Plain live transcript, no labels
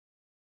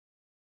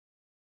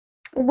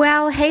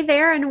Well, hey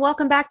there, and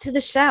welcome back to the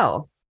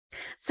show.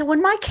 So,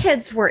 when my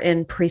kids were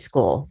in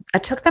preschool, I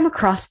took them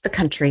across the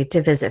country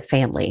to visit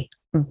family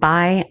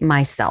by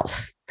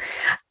myself.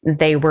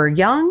 They were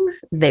young,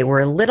 they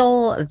were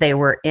little, they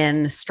were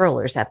in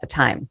strollers at the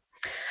time.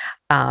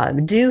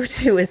 Due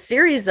to a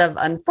series of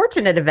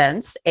unfortunate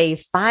events, a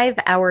 5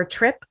 hour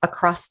trip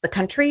across the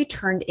country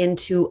turned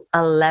into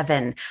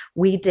 11.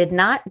 We did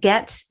not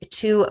get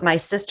to my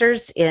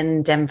sister's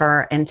in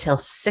Denver until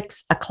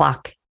 6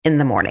 o'clock in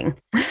the morning.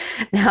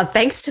 Now,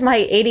 thanks to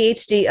my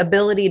ADHD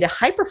ability to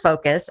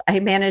hyperfocus,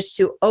 I managed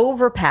to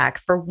overpack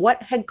for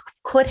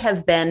could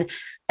have been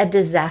a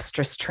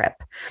disastrous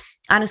trip.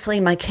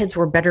 Honestly, my kids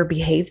were better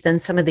behaved than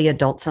some of the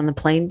adults on the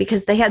plane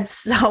because they had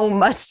so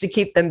much to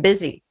keep them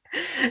busy.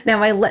 Now,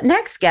 my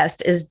next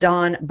guest is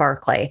Dawn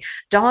Barclay.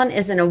 Dawn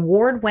is an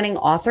award-winning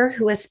author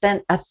who has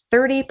spent a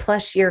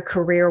 30-plus year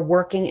career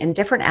working in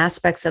different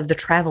aspects of the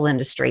travel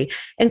industry,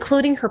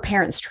 including her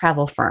parents'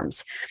 travel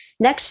firms.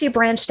 Next, she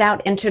branched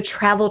out into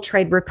travel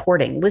trade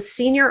reporting with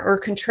senior or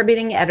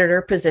contributing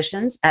editor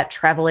positions at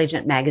Travel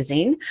Agent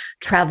Magazine,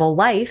 Travel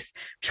Life,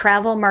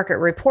 Travel Market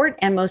Report,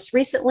 and most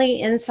recently,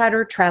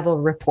 Insider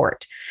Travel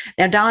Report.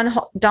 Now,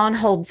 Dawn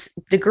holds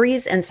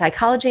degrees in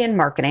psychology and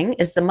marketing,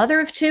 is the mother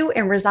of two,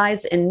 and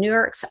resides in New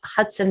York's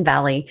Hudson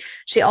Valley.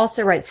 She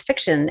also writes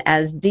fiction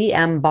as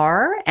DM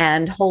Barr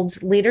and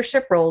holds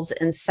leadership roles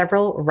in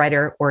several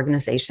writer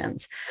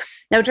organizations.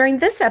 Now, during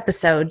this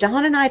episode,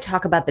 Dawn and I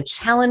talk about the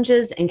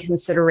challenges and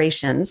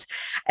considerations,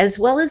 as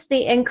well as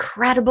the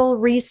incredible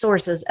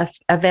resources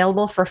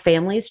available for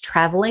families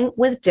traveling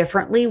with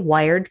differently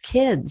wired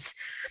kids.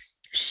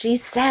 She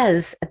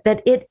says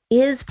that it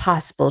is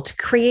possible to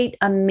create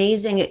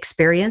amazing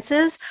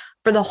experiences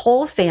for the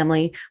whole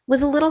family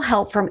with a little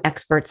help from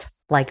experts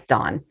like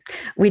Dawn.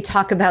 We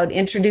talk about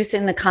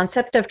introducing the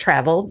concept of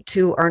travel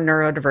to our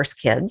neurodiverse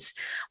kids.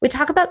 We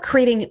talk about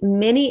creating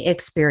mini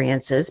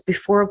experiences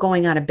before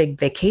going on a big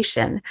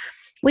vacation.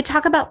 We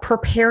talk about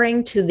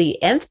preparing to the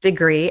nth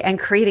degree and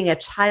creating a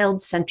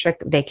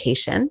child-centric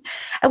vacation.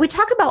 And we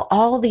talk about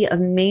all the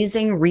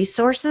amazing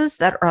resources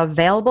that are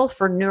available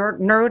for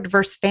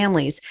neurodiverse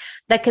families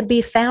that can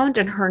be found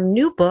in her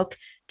new book,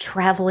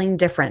 Traveling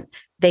Different: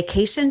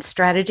 Vacation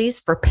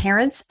Strategies for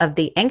Parents of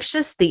the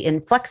Anxious, the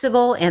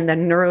Inflexible, and the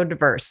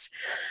Neurodiverse.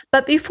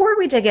 But before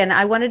we dig in,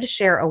 I wanted to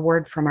share a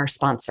word from our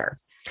sponsor.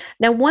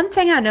 Now, one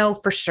thing I know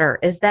for sure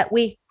is that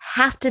we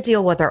have to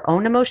deal with our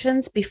own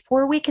emotions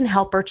before we can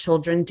help our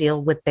children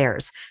deal with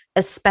theirs,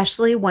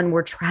 especially when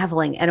we're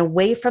traveling and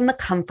away from the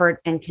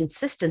comfort and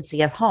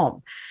consistency of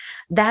home.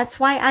 That's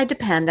why I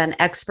depend on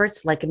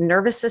experts like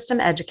nervous system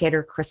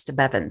educator Krista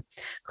Bevan.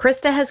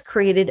 Krista has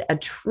created a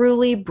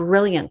truly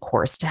brilliant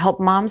course to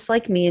help moms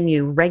like me and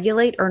you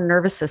regulate our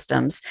nervous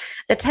systems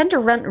that tend to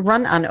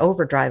run on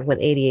overdrive with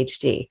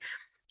ADHD.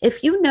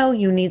 If you know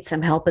you need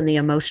some help in the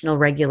emotional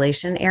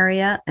regulation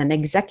area, an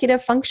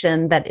executive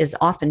function that is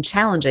often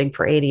challenging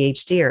for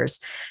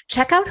ADHDers,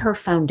 check out her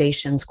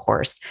Foundations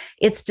course.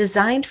 It's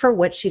designed for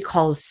what she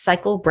calls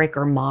cycle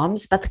breaker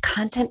moms, but the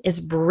content is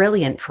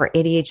brilliant for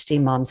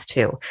ADHD moms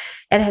too.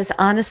 It has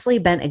honestly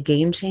been a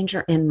game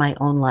changer in my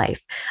own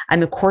life.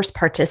 I'm a course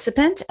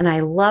participant, and I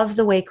love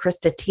the way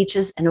Krista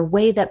teaches in a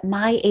way that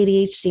my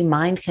ADHD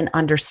mind can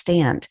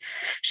understand.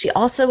 She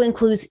also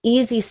includes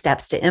easy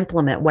steps to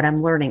implement what I'm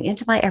learning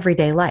into my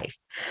everyday life.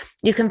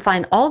 You can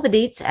find all the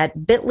deets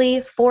at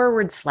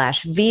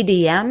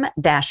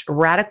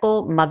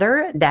bit.ly/VDM-radical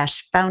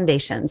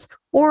mother-foundations,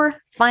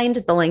 or find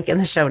the link in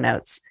the show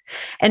notes.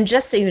 And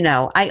just so you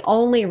know, I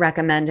only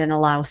recommend and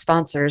allow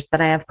sponsors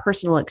that I have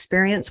personal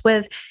experience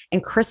with,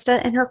 and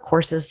Krista and her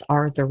courses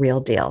are the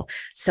real deal.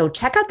 So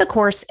check out the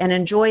course and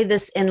enjoy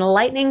this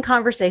enlightening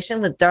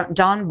conversation with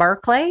Dawn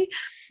Barclay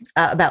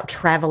about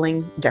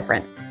traveling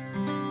different.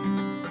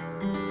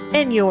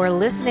 And you're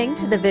listening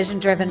to the Vision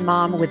Driven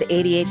Mom with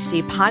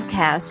ADHD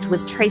podcast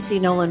with Tracy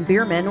Nolan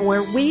Bierman,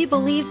 where we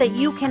believe that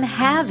you can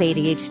have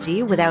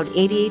ADHD without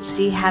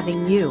ADHD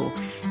having you.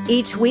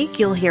 Each week,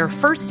 you'll hear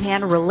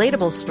firsthand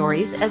relatable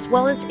stories, as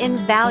well as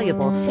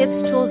invaluable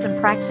tips, tools,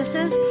 and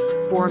practices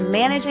for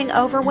managing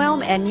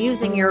overwhelm and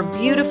using your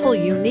beautiful,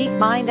 unique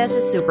mind as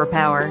a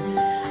superpower.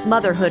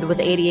 Motherhood with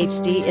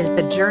ADHD is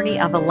the journey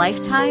of a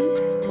lifetime.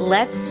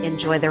 Let's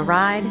enjoy the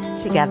ride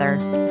together.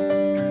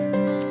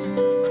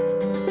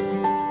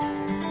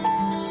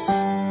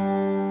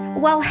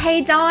 Well,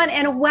 hey, Dawn,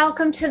 and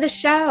welcome to the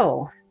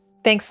show.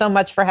 Thanks so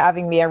much for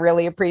having me. I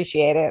really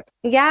appreciate it.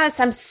 Yes,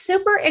 I'm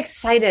super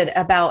excited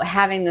about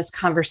having this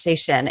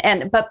conversation.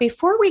 But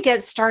before we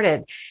get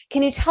started,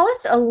 can you tell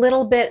us a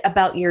little bit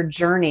about your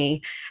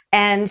journey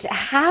and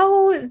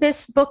how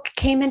this book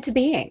came into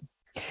being?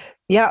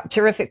 Yeah,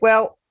 terrific.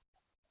 Well,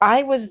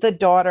 I was the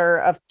daughter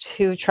of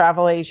two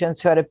travel agents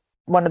who had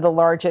one of the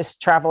largest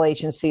travel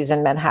agencies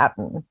in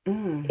Manhattan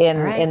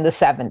in the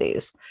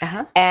 70s.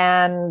 Uh-huh.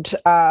 And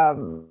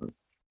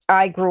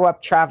I grew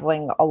up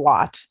traveling a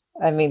lot.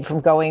 I mean,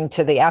 from going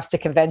to the ASTA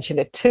convention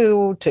at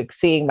 2 to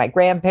seeing my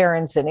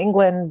grandparents in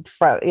England,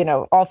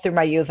 all through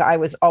my youth, I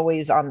was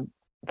always on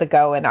the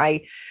go. And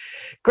I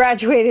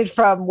graduated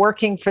from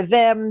working for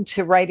them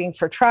to writing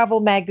for travel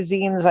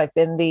magazines. I've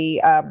been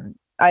the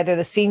either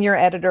the senior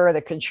editor or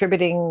the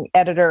contributing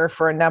editor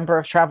for a number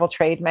of travel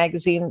trade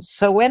magazines.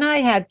 So when I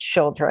had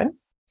children,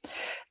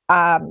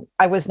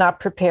 I was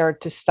not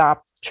prepared to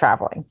stop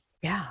traveling.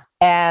 Yeah.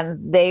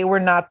 And they were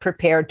not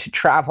prepared to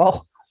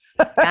travel.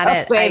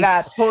 Got it.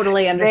 I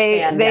totally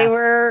understand.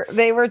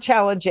 They were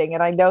challenging.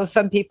 And I know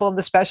some people in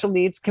the special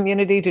needs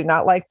community do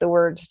not like the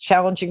words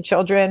challenging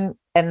children,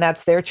 and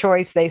that's their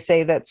choice. They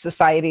say that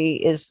society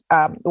is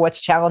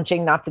what's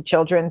challenging, not the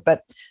children.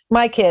 But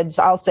my kids,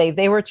 I'll say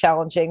they were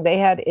challenging. They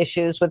had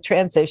issues with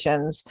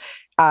transitions,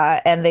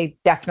 and they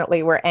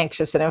definitely were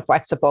anxious and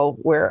inflexible,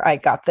 where I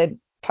got the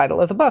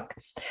title of the book.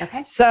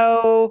 Okay.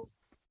 So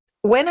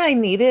when I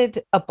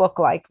needed a book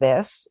like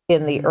this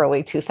in the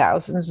early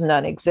 2000s,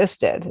 none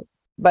existed.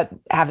 But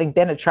having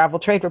been a travel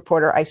trade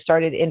reporter, I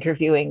started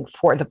interviewing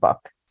for the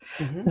book.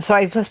 And so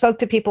I spoke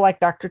to people like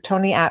Dr.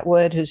 Tony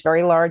Atwood, who's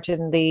very large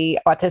in the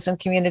autism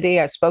community.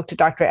 I spoke to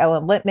Dr.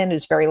 Ellen Littman,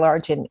 who's very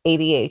large in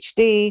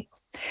ADHD.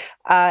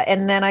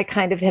 And then I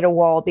kind of hit a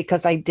wall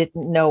because I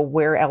didn't know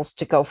where else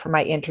to go for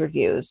my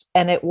interviews.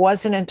 And it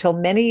wasn't until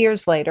many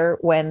years later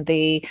when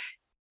the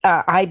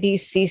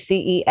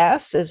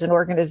IBCCES is an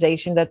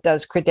organization that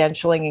does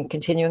credentialing and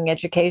continuing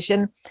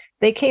education.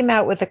 They came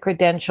out with a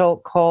credential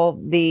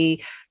called the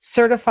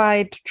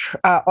Certified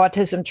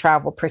Autism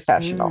Travel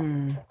Professional.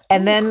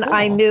 And then cool.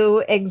 I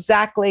knew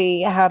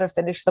exactly how to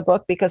finish the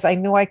book because I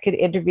knew I could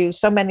interview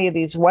so many of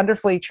these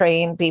wonderfully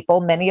trained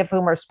people, many of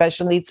whom are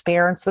special needs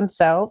parents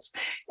themselves.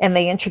 And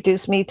they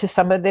introduced me to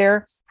some of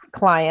their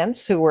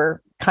clients who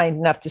were kind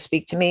enough to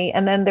speak to me.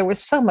 And then there was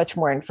so much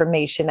more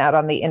information out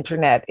on the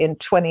internet in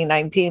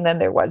 2019 than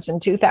there was in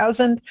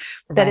 2000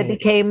 that it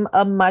became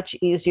a much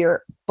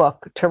easier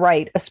book to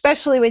write,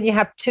 especially when you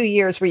have 2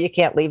 years where you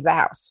can't leave the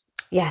house.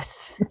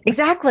 Yes,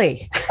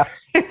 exactly.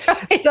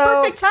 Right. So,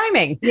 perfect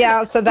timing.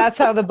 Yeah. So that's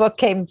how the book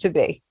came to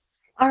be.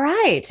 All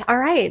right. All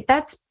right.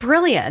 That's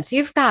brilliant.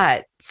 You've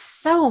got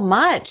so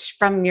much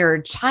from your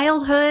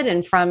childhood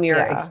and from your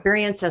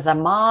experience as a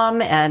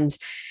mom, and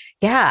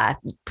yeah,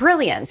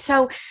 brilliant.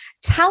 So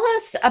tell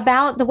us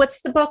about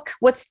what's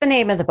the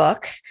name of the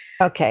book?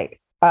 Okay.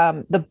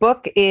 The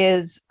book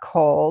is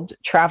called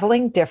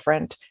Traveling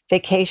Different: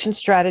 Vacation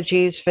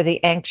Strategies for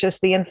the Anxious,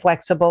 the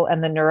Inflexible,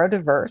 and the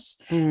Neurodiverse.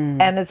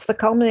 And it's the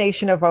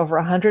culmination of over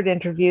 100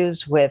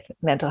 interviews with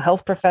mental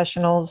health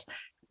professionals,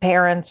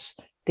 parents,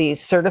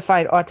 these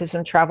certified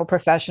autism travel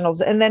professionals,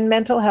 and then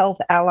mental health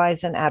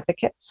allies and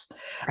advocates.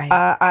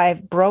 Right.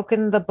 I've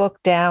broken the book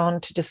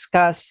down to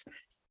discuss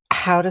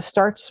how to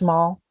start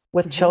small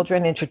with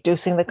children,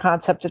 introducing the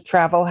concept of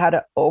travel, how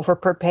to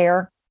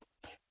over-prepare,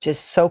 which is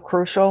so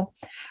crucial,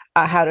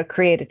 how to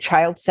create a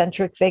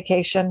child-centric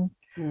vacation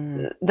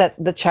that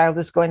the child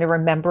is going to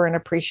remember and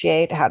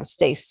appreciate, how to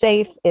stay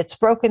safe. It's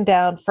broken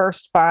down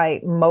first by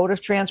mode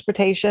of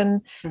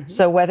transportation.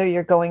 So whether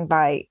you're going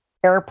by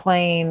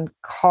airplane,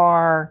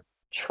 car,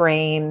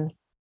 train,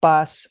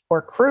 bus,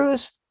 or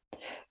cruise,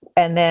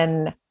 and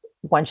then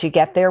once you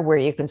get there, where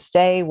you can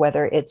stay,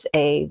 whether it's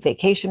a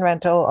vacation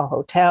rental, a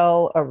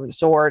hotel, a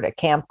resort, a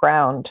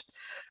campground,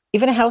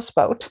 even a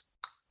houseboat.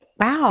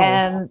 Wow.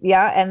 And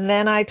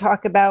then I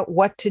talk about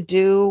what to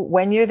do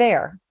when you're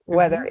there,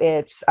 whether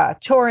it's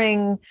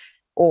touring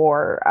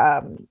or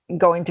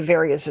going to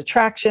various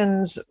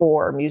attractions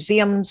or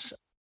museums,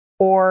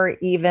 or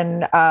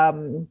even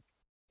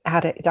how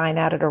to dine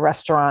out at a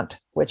restaurant,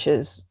 which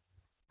is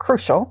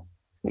crucial.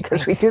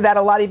 Because we do that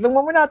a lot, even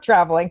when we're not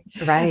traveling.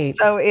 Right.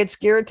 So it's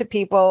geared to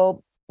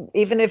people,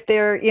 even if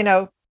they're,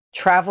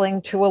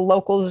 traveling to a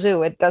local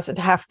zoo. It doesn't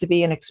have to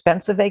be an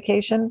expensive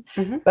vacation,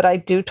 but I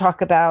do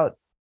talk about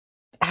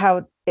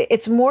how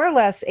it's more or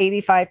less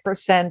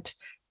 85%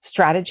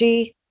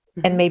 strategy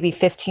and maybe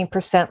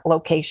 15%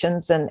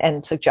 locations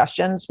and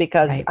suggestions,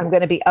 because I'm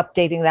going to be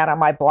updating that on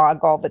my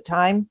blog all the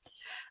time.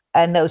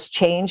 And those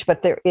change,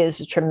 but there is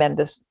a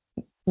tremendous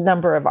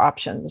number of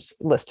options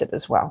listed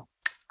as well.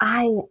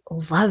 I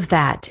love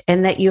that.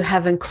 And that you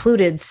have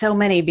included so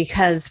many,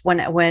 because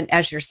when,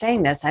 as you're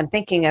saying this, I'm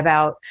thinking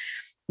about,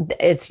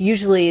 it's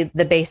usually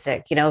the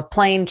basic,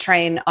 plane,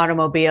 train,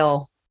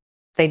 automobile.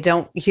 They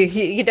don't,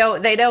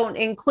 they don't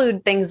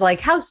include things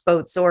like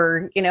houseboats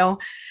or,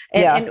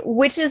 and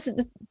which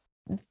is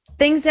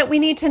things that we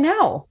need to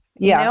know.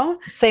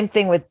 Same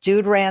thing with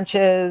dude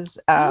ranches.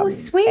 Oh,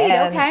 sweet.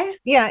 Okay.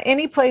 Yeah.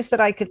 Any place that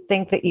I could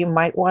think that you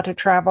might want to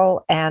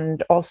travel.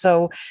 And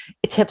also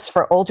tips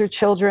for older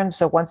children.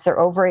 So once they're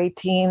over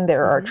 18,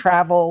 there are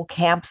travel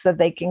camps that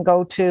they can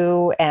go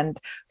to, and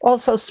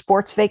also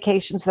sports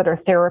vacations that are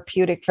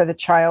therapeutic for the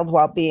child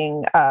while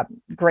being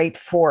great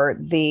for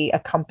the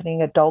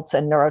accompanying adults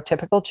and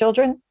neurotypical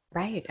children.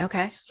 Right.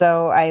 Okay.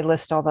 So I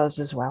list all those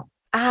as well.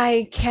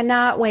 I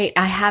cannot wait.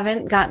 I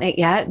haven't gotten it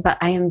yet, but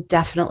I am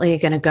definitely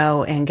going to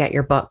go and get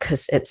your book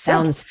because it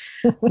sounds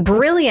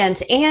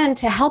brilliant. And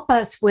to help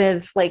us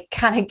with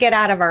kind of get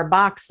out of our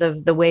box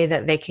of the way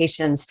that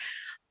vacations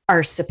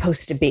are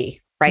supposed to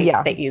be, right?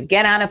 Yeah. That you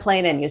get on a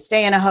plane and you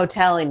stay in a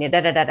hotel and you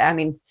I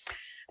mean,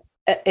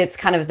 it's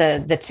kind of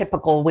the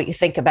typical what you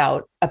think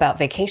about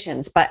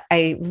vacations, but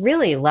I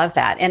really love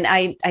that. And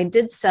I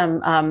did some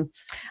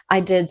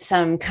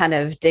kind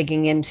of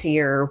digging into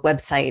your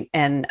website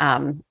and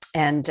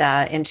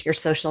into your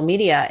social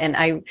media, and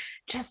I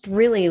just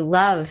really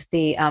love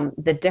the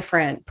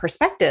different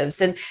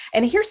perspectives.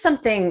 And here's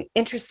something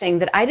interesting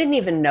that I didn't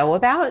even know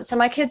about. So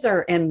my kids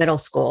are in middle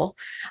school.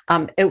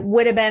 It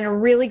would have been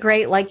really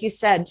great, like you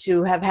said,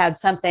 to have had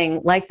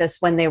something like this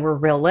when they were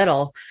real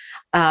little.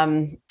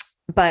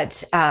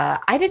 But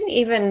I didn't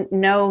even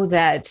know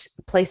that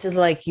places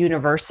like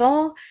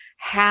Universal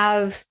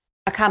have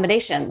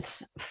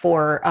accommodations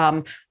for,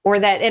 or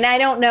that, and I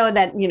don't know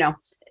that,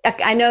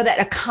 I know that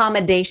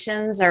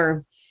accommodations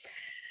are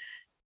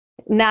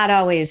not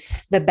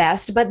always the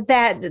best, but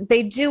that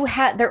they do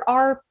have, there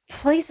are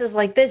places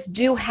like this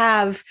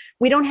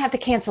we don't have to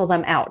cancel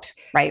them out.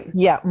 Right.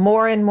 Yeah.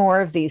 More and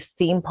more of these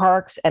theme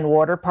parks and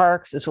water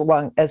parks, as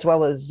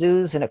well as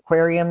zoos and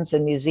aquariums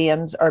and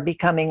museums, are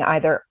becoming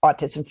either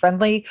autism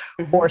friendly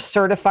or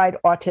certified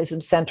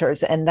autism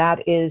centers. And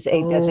that is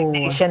a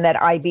designation that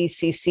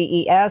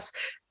IBCCES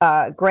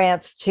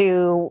grants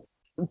to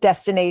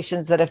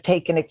destinations that have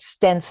taken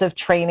extensive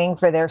training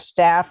for their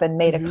staff and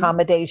made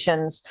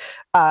accommodations,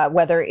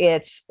 whether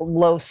it's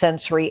low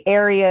sensory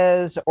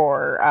areas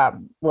or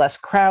less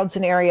crowds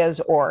in areas,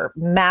 or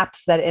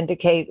maps that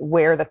indicate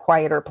where the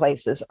quieter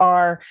places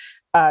are.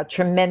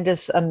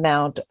 Tremendous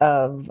amount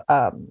of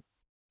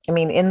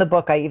in the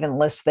book, I even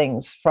list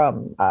things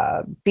from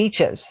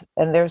beaches,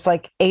 and there's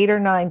like 8 or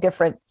 9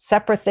 different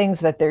separate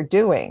things that they're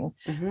doing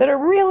that are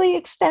really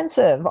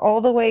extensive,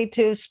 all the way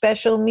to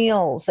special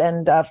meals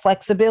and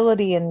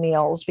flexibility in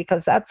meals,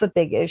 because that's a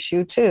big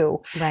issue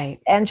too. Right.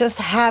 And just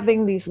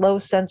having these low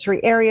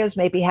sensory areas,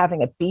 maybe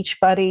having a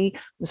beach buddy,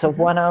 so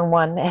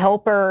one-on-one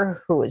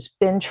helper who has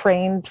been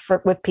trained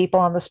with people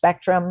on the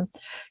spectrum.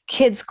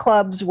 Kids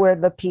clubs where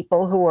the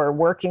people who are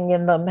working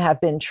in them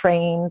have been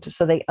trained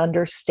so they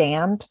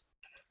understand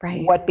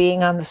what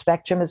being on the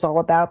spectrum is all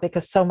about,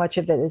 because so much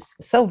of it is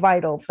so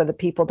vital for the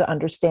people to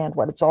understand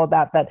what it's all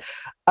about, that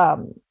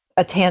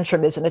a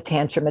tantrum isn't a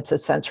tantrum, it's a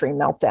sensory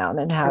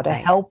meltdown, and how to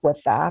help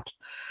with that.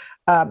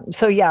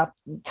 So yeah,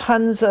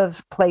 tons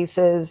of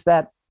places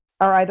that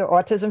are either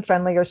autism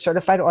friendly or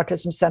certified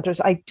autism centers.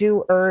 I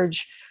do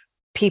urge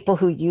people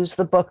who use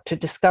the book to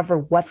discover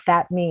what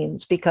that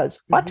means, because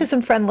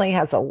autism friendly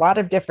has a lot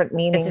of different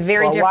meanings. It's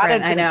very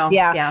different. I know.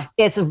 Yeah.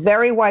 It's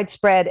very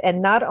widespread.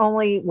 And not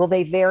only will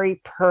they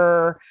vary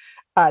per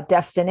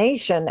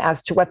destination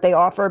as to what they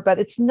offer, but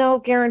it's no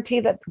guarantee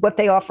that what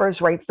they offer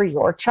is right for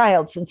your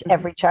child, since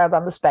every child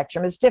on the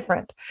spectrum is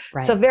different.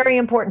 Right. So very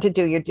important to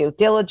do your due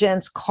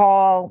diligence,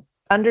 call,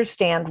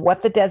 understand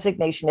what the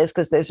designation is,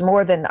 because there's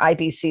more than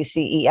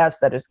IBCCES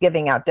that is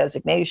giving out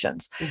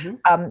designations.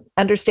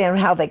 Understand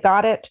how they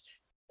got it,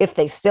 if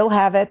they still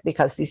have it,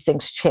 because these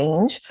things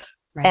change,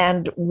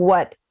 and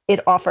what it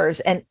offers,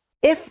 and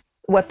if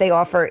what they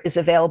offer is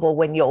available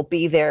when you'll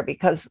be there,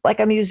 because like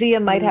a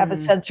museum might have a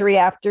sensory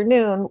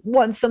afternoon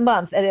once a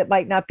month, and it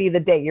might not be the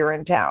day you're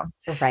in town.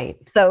 Right.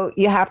 So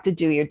you have to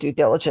do your due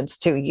diligence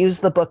too. Use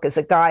the book as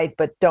a guide,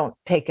 but don't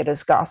take it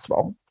as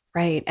gospel.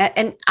 Right.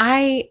 And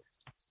I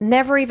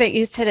never even,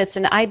 you said it's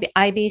an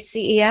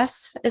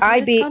IBCES?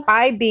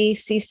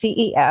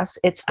 IBCCES.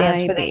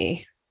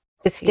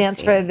 It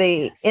stands for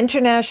the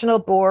International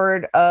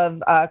Board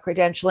of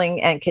Credentialing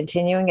and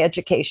Continuing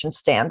Education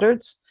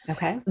Standards.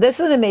 Okay. This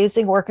is an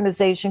amazing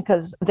organization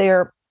because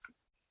they're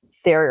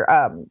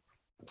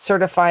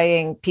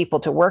certifying people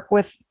to work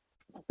with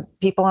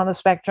people on the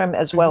spectrum,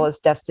 as well as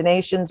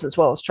destinations, as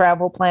well as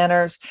travel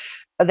planners.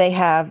 They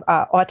have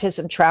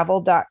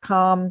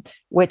autismtravel.com,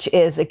 which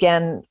is,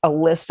 again, a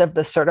list of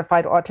the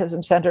certified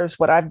autism centers.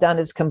 What I've done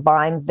is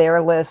combine their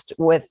list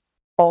with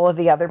all of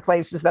the other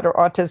places that are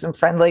autism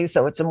friendly,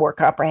 so it's a more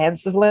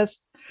comprehensive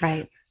list.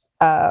 Right.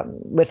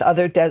 With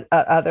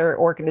other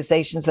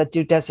organizations that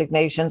do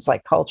designations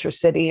like Culture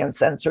City and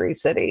Sensory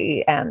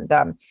City and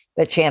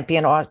the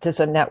Champion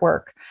Autism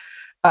Network.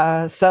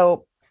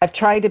 So I've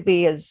tried to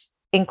be as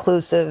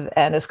inclusive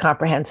and as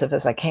comprehensive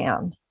as I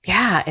can.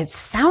 Yeah, it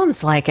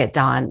sounds like it,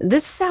 Dawn.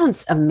 This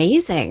sounds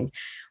amazing.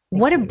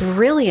 What a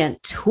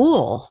brilliant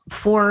tool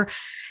for,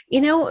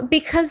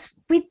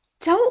 because we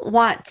don't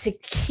want to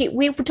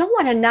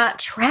not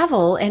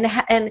travel and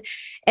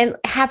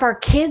have our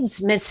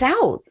kids miss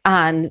out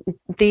on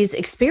these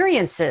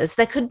experiences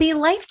that could be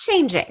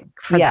life-changing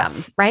for them,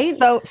 right?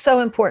 So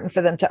important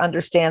for them to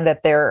understand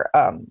that they're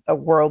a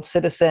world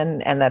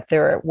citizen, and that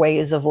there are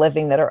ways of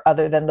living that are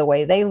other than the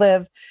way they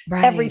live.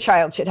 Right. Every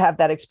child should have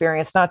that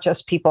experience, not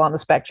just people on the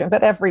spectrum,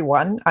 but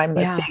everyone. I'm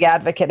a big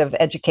advocate of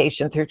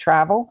education through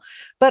travel,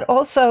 but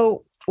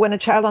also when a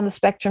child on the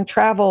spectrum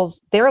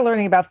travels, they're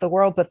learning about the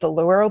world, but the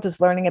world is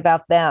learning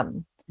about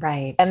them.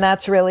 Right. And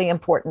that's really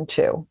important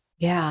too.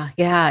 Yeah.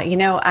 Yeah.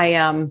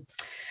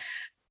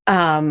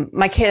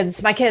 My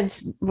kids are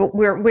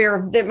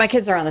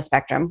on the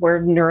spectrum.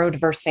 We're a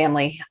neurodiverse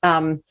family.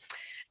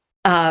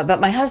 But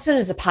my husband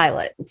is a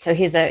pilot. So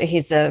he's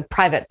a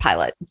private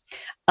pilot.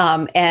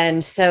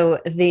 And so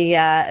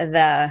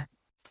the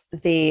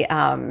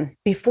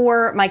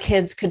before my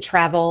kids could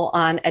travel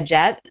on a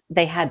jet,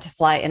 they had to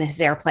fly in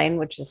his airplane,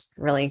 which is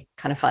really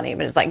kind of funny,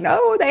 but it's like,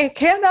 no, they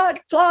cannot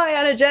fly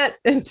on a jet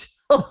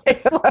until they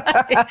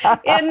fly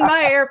in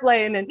my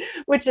airplane. And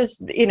which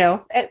is,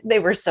 they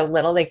were so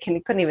little, they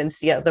couldn't even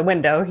see out the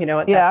window,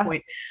 at that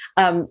point.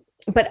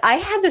 But I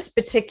had this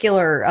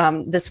particular,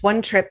 this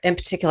one trip in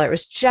particular, it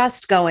was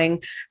just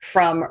going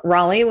from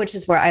Raleigh, which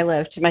is where I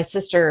live, to my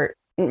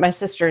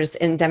sister's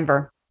in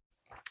Denver.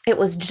 It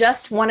was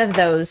just one of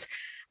those,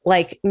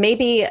 like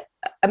maybe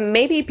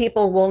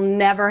people will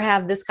never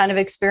have this kind of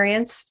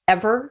experience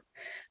ever,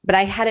 but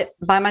I had it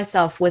by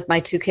myself with my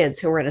two kids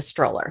who were in a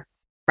stroller,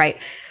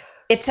 right?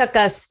 It took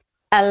us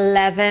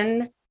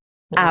 11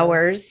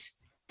 hours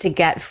to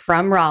get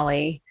from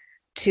Raleigh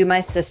to my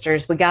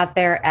sister's. We got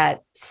there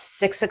at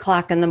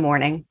 6:00 in the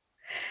morning.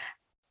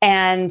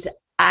 And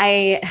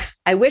I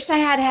wish I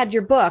had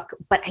your book,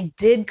 but I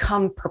did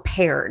come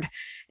prepared.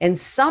 And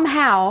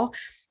somehow,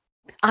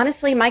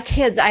 honestly, my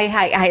kids, I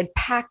had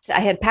packed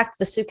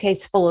the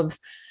suitcase full of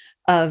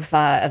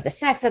the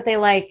snacks that they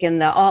like,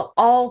 and the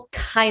all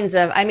kinds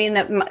of,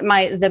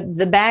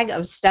 the bag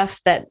of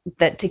stuff that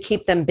to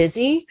keep them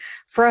busy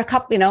for a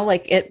couple,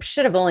 like it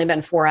should have only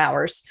been 4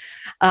 hours,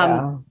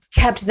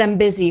 kept them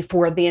busy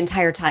for the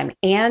entire time.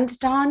 And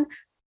Dawn,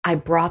 I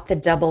brought the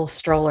double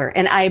stroller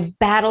and I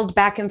battled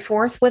back and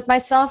forth with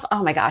myself.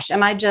 Oh my gosh,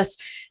 is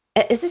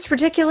this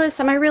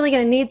ridiculous? Am I really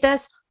going to need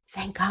this?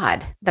 Thank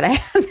God that I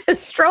have this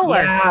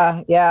stroller.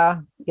 Yeah.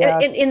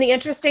 And the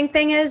interesting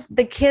thing is,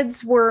 the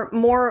kids were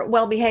more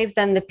well-behaved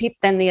than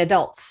the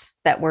adults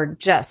that were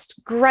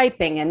just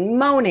griping and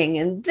moaning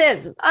and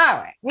this.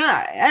 Oh my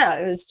God.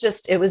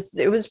 It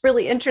was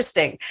really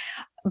interesting.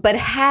 But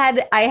had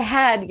I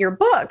had your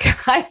book,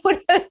 I would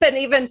have been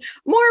even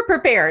more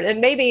prepared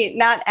and maybe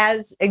not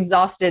as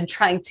exhausted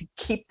trying to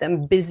keep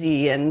them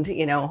busy and,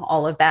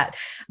 all of that.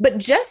 But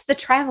just the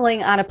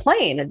traveling on a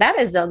plane, that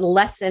is a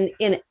lesson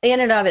in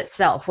and of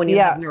itself when you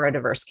have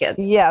neurodiverse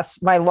kids.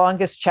 Yes. My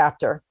longest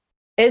chapter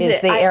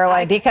is the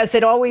airline, because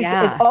it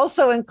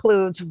also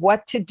includes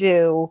what to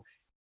do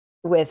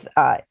with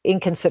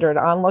inconsiderate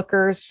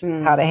onlookers,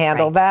 how to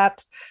handle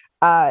that.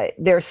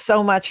 There's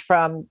so much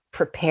from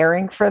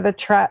preparing for the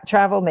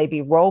travel,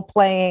 maybe role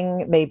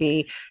playing,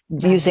 maybe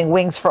using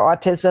Wings for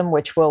Autism,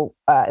 which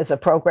is a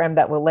program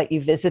that will let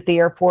you visit the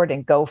airport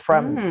and go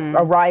from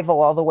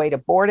arrival all the way to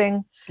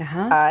boarding.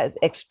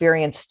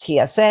 Experience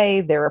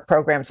TSA. There are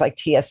programs like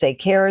TSA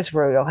Cares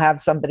where you'll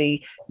have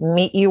somebody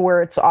meet you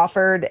where it's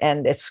offered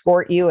and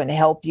escort you and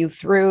help you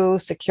through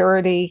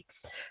security.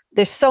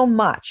 There's so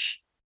much.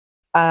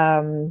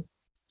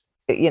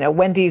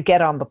 When do you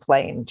get on the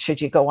plane?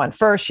 Should you go on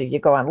first? Should you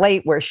go on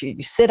late? Where should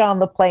you sit on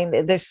the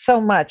plane? There's so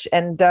much.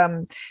 And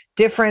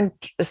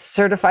different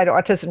certified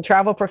autism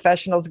travel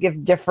professionals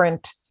give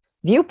different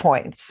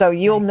viewpoints. So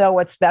you'll know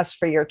what's best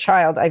for your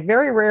child. I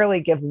very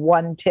rarely give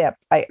one tip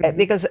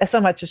because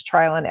so much is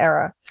trial and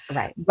error.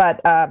 Right.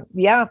 But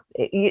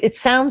it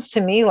sounds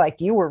to me like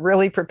you were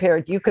really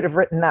prepared. You could have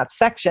written that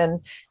section.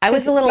 I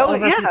was a little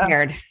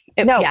over-prepared.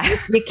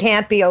 You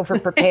can't be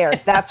over-prepared.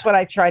 That's what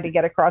I try to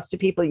get across to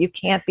people. You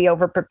can't be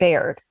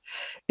over-prepared,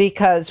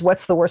 because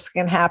what's the worst that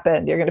can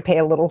happen? You're going to pay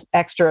a little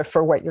extra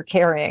for what you're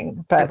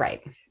carrying. But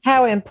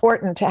how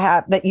important to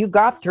have that you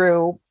got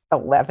through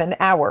 11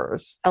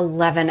 hours.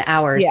 11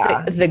 hours.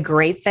 Yeah. The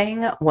great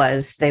thing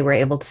was they were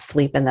able to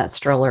sleep in that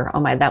stroller. Oh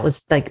my, that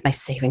was like my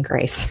saving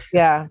grace.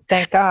 Yeah.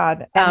 Thank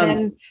God.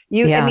 And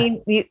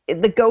then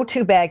the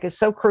go-to bag is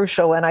so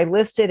crucial. And I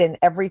list it in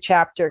every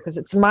chapter because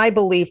it's my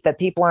belief that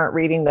people aren't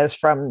reading this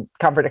from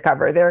cover to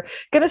cover. They're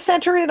going to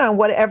center in on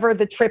whatever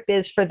the trip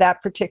is for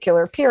that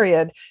particular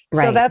period.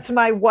 Right. So that's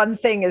my one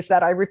thing, is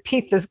that I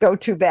repeat this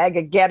go-to bag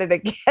again and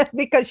again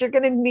because you're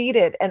going to need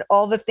it. And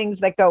all the things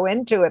that go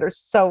into it are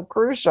so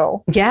crucial.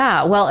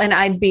 Yeah. Well, and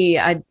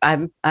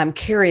I'm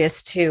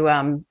curious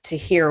to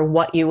hear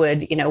what you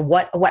would,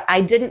 what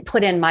I didn't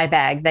put in my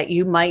bag that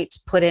you might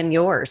put in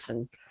yours.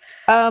 And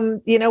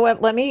you know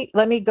what, let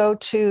me go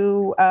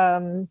to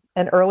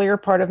an earlier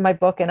part of my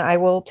book and I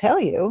will tell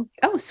you.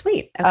 Oh,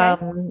 sweet. Okay.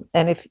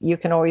 And if you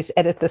can always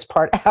edit this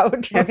part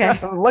out. Okay.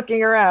 I'm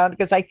looking around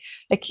because I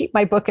keep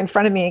my book in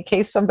front of me in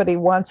case somebody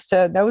wants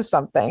to know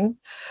something.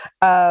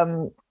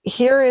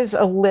 Here is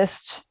a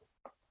list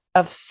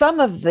of some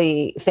of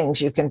the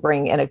things you can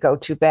bring in a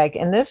go-to bag.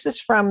 And this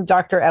is from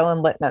Dr.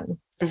 Ellen Littman.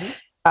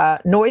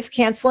 Mm-hmm. Noise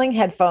canceling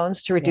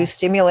headphones to reduce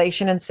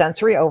stimulation and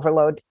sensory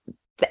overload.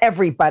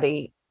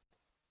 Everybody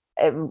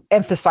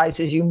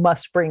emphasizes you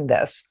must bring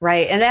this.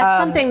 Right. And that's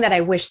something that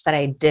I wish that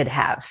I did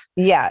have.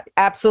 Yeah,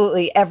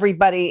 absolutely.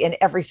 Everybody in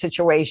every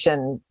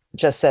situation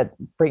just said,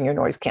 bring your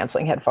noise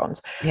canceling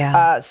headphones.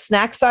 Yeah.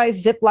 Snack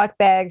size Ziploc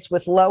bags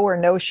with low or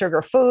no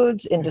sugar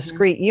foods in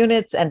discrete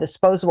units and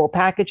disposable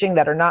packaging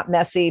that are not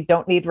messy,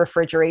 don't need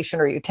refrigeration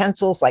or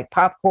utensils like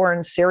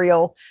popcorn,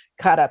 cereal,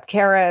 cut up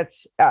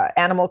carrots,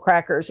 animal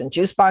crackers, and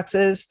juice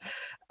boxes.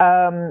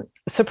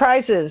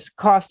 Surprises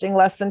costing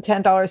less than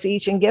 $10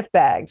 each in gift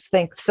bags.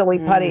 Think Silly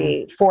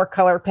Putty,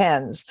 4-color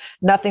pens,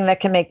 nothing that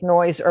can make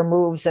noise or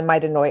moves and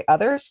might annoy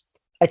others.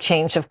 a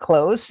change of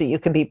clothes so you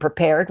can be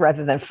prepared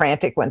rather than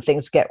frantic when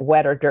things get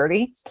wet or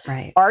dirty.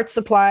 Right. Art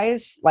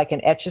supplies like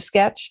an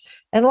Etch-a-Sketch,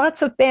 and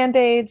lots of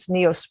Band-Aids,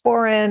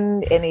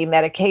 Neosporin, any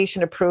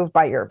medication approved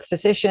by your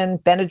physician,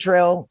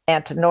 Benadryl,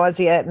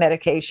 anti-nausea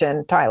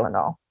medication,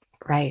 Tylenol.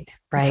 Right.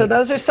 So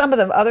those are some of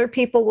them. Other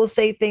people will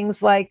say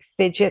things like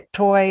fidget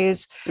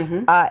toys,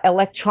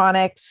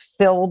 electronics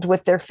filled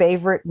with their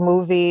favorite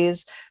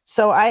movies.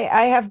 So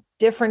I have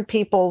different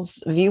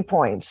people's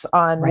viewpoints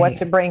on what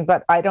to bring,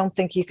 but I don't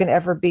think you can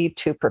ever be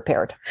too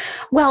prepared.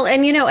 Well,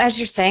 and as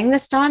you're saying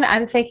this, Dawn,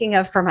 I'm thinking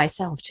of for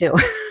myself too.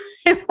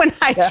 When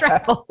I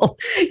travel,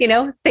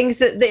 things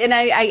that, and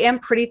I am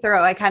pretty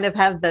thorough. I kind of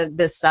have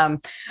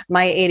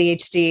my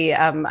ADHD.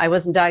 I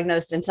wasn't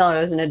diagnosed until I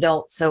was an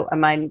adult. So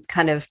mine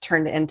kind of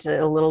turned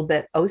into a little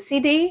bit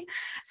OCD.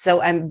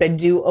 So I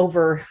do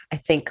over, I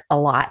think, a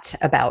lot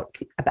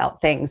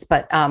about things,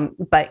 but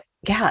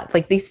yeah,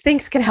 like these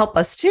things can help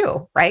us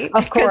too, right?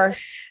 Of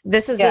course.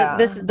 This is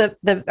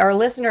our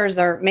listeners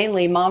are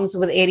mainly moms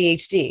with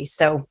ADHD,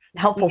 so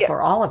helpful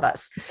for all of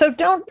us. So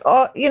don't,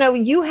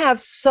 you have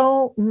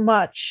so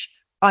much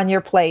on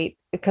your plate,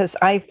 because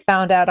I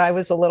found out I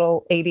was a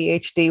little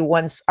ADHD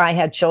once I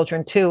had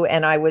children too,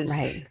 and I was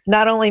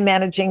not only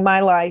managing my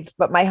life,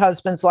 but my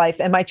husband's life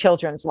and my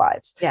children's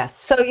lives. Yes.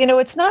 So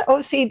it's not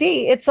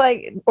OCD. It's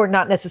like, or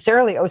not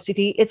necessarily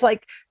OCD. It's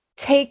like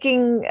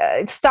taking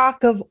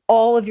stock of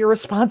all of your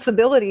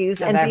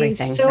responsibilities and being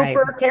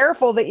super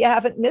careful that you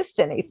haven't missed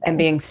anything. And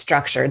being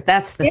structured.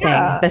 That's the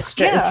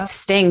thing.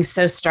 Staying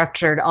so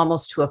structured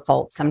almost to a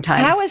fault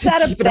sometimes. How is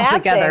that a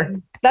bad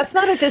thing? That's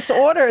not a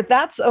disorder.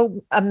 That's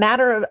a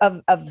matter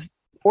of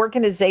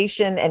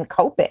organization and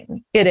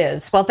coping. It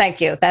is. Well,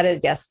 thank you. That is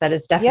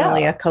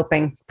definitely a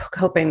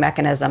coping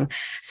mechanism.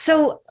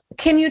 So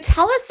can you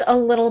tell us a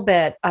little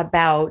bit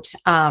about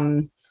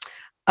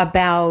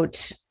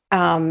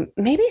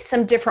maybe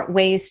some different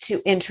ways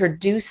to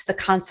introduce the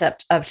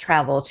concept of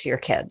travel to your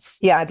kids?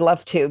 Yeah, I'd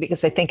love to,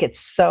 because I think it's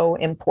so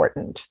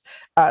important,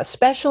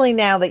 especially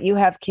now that you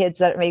have kids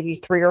that are maybe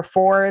 3 or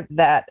 4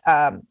 that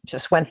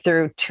just went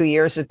through 2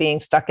 years of being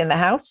stuck in the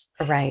house.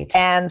 Right.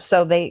 And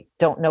so they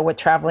don't know what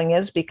traveling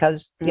is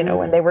because,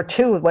 when they were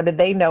 2, what did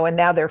they know? And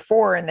now they're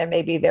 4 and then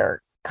maybe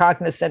they're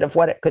cognizant of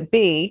what it could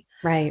be.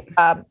 Right.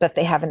 But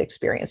they haven't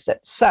experienced it.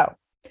 So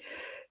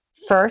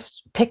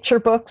first, picture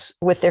books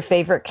with their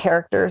favorite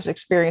characters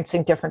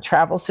experiencing different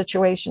travel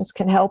situations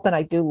can help. And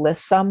I do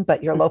list some,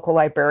 but your local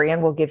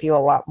librarian will give you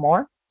a lot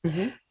more.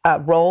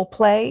 Role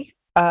play.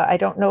 I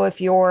don't know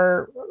if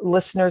your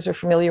listeners are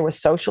familiar with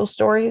social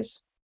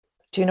stories.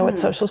 Do you know what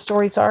social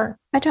stories are?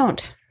 I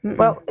don't.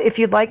 Well, if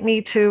you'd like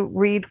me to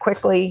read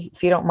quickly,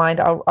 if you don't mind,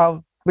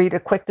 I'll read a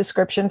quick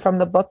description from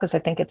the book because I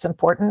think it's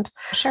important.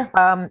 Sure.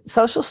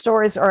 Social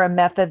stories are a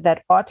method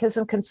that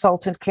autism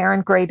consultant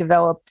Karen Gray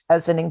developed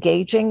as an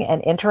engaging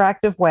and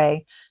interactive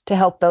way to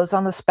help those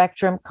on the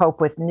spectrum cope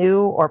with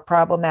new or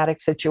problematic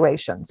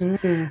situations.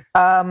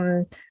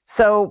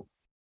 So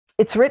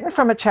it's written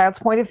from a child's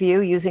point of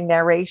view using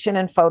narration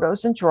and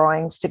photos and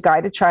drawings to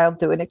guide a child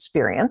through an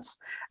experience.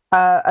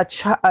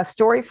 A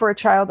story for a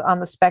child on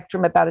the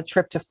spectrum about a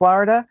trip to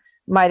Florida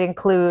might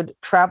include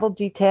travel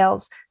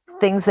details,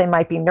 things they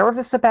might be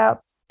nervous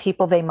about,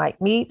 people they might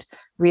meet,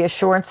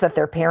 reassurance that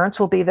their parents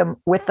will be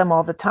with them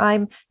all the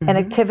time, and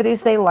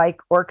activities they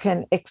like or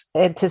can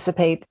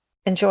anticipate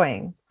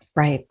enjoying.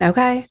 Right.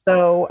 Okay.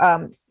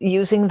 So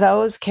using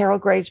those, Carol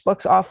Gray's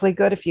book's awfully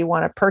good if you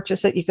want to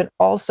purchase it. You can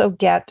also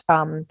get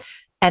an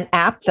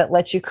app that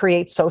lets you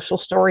create social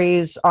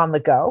stories on the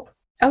go.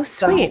 Oh,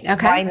 sweet. So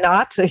okay. Why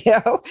not?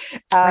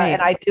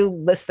 And I do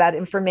list that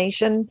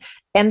information.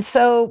 And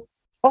so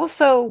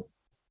also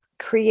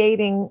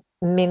creating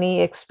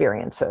mini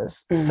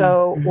experiences.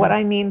 So what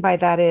I mean by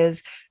that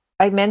is,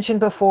 I mentioned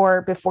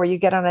before you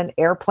get on an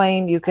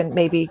airplane, you can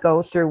maybe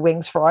go through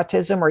Wings for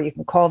Autism, or you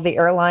can call the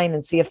airline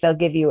and see if they'll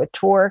give you a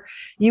tour.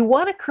 You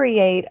want to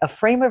create a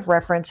frame of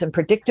reference and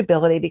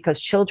predictability because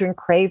children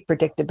crave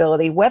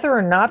predictability, whether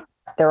or not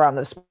they're on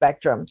the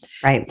spectrum.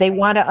 Right. They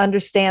want to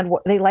understand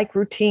what they like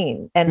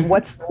routine and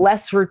what's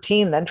less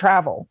routine than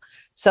travel.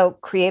 So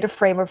create a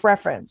frame of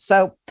reference.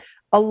 So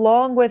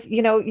along with,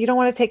 you don't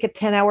want to take a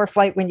 10-hour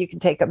flight when you can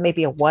take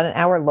maybe a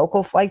 1-hour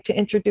local flight to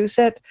introduce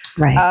it.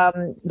 Right.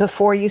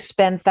 Before you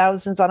spend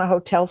thousands on a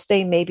hotel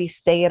stay, maybe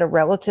stay at a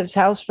relative's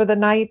house for the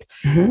night,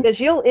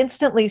 because you'll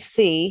instantly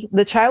see,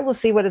 the child will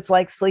see what it's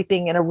like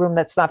sleeping in a room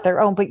that's not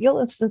their own, but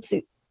you'll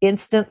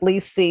instantly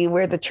see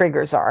where the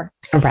triggers are.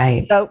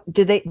 Right. So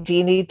do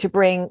you need to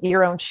bring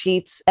your own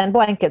sheets and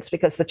blankets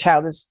because the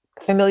child is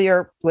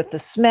familiar with the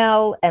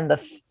smell and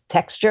the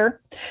texture?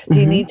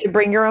 Do you need to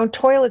bring your own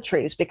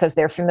toiletries because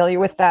they're familiar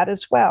with that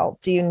as well?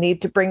 Do you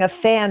need to bring a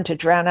fan to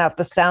drown out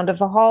the sound of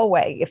the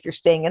hallway if you're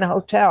staying in a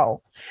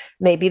hotel?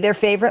 Maybe their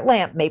favorite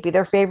lamp, maybe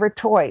their favorite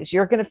toys.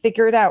 You're going to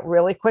figure it out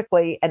really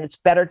quickly, and it's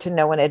better to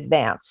know in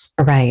advance.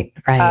 Right.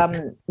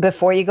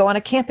 Before you go on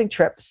a camping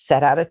trip,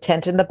 set out a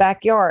tent in the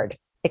backyard.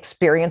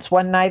 Experience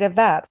one night of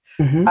that.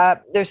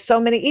 There's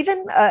so many,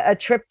 even a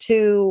trip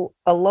to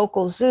a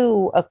local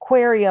zoo,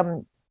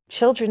 aquarium,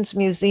 children's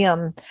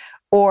museum,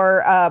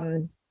 or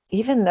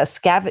even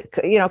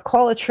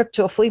call a trip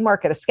to a flea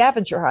market, a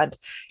scavenger hunt,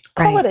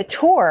 call it a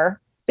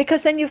tour,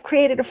 because then you've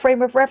created a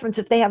frame of reference.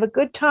 If they have a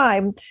good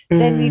time,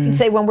 then you can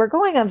say, when we're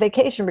going on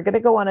vacation, we're going to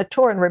go on a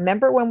tour. And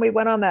remember when we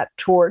went on that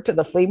tour to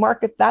the flea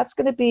market, this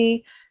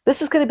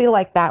is going to be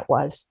like that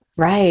was.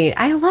 Right.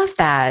 I love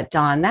that,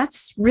 Dawn.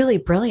 That's really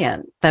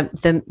brilliant.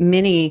 The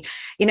mini,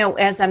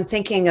 as I'm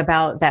thinking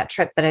about that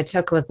trip that I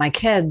took with my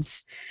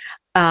kids,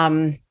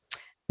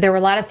 there were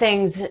a lot of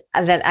things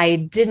that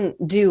I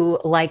didn't do,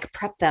 like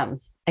prep them.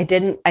 I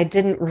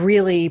didn't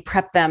really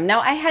prep them. Now,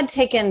 I had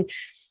taken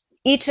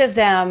each of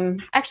them,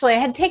 actually, I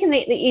had taken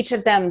each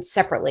of them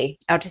separately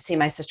out to see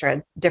my sister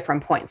at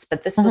different points,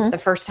 but this was the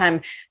first time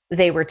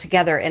they were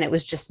together, and it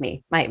was just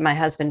me. My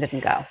husband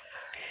didn't go.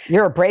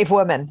 You're a brave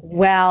woman.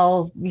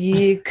 Well,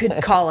 you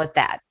could call it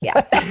that.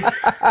 Yeah.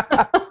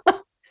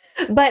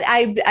 But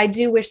I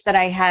do wish that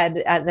I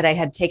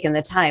had taken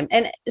the time.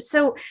 And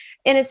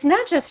it's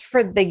not just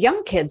for the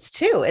young kids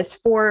too. It's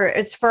for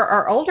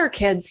our older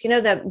kids.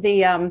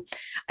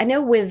 I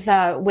know with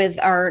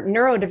our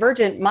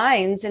neurodivergent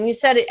minds, and you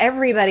said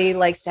everybody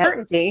likes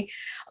certainty,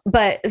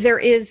 but there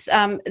is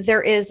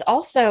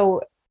also,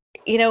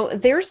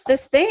 there's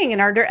this thing in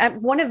our,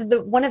 one of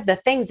the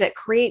things that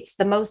creates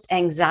the most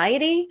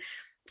anxiety,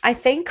 I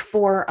think,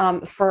 for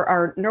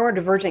our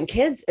neurodivergent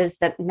kids is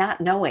that not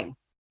knowing.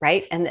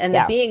 Right. And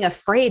the being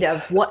afraid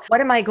of what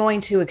am I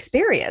going to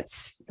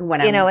experience when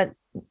and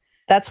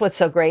that's what's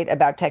so great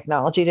about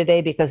technology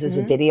today, because there's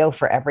a video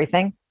for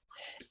everything.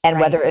 And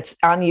whether it's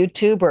on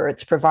YouTube or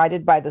it's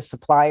provided by the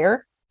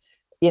supplier,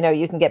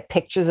 you can get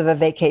pictures of a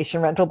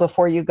vacation rental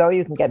before you go.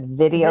 You can get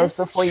videos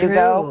before you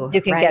go.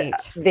 You can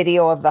get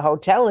video of the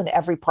hotel and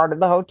every part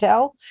of the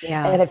hotel.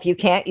 Yeah. And if you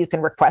can't, you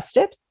can request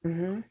it.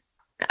 Mm-hmm.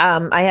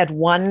 I had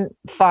one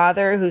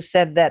father who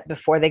said that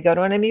before they go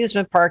to an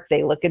amusement park,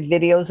 they look at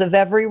videos of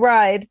every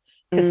ride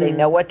because they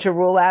know what to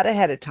rule out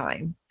ahead of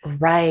time.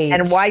 Right.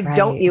 And why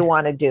don't you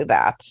want to do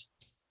that?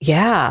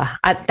 Yeah,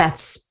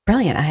 that's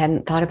brilliant. I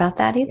hadn't thought about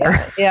that either.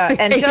 Yeah.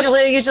 And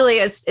usually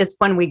it's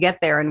when we get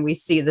there and we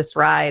see this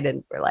ride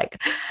and we're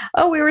like,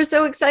 oh, we were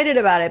so excited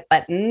about it,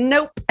 but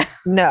nope.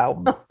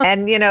 No.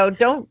 And,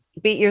 don't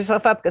beat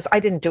yourself up, because I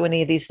didn't do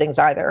any of these things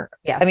either.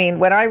 Yeah. I mean,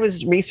 when I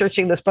was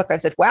researching this book, I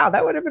said, wow,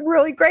 that would have been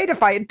really great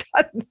if I had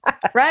done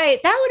that. Right.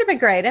 That would have been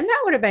great. And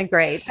that would have been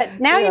great. But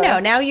now,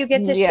 now you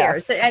get to share.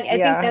 So I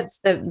think that's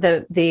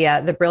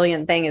the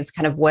brilliant thing is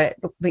kind of what,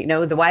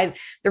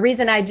 the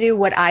reason I do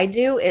what I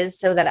do is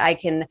so that I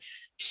can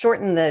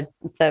shorten the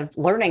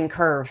learning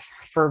curve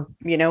for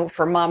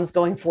moms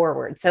going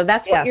forward. So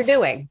that's what you're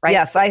doing, right?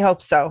 Yes, I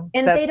hope so.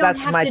 And they don't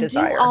have to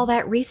do all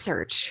that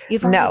research.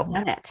 You've already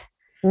done it.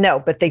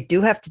 No, but they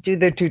do have to do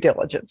their due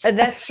diligence.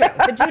 That's true.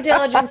 The due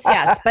diligence,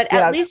 yes. But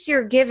at least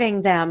you're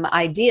giving them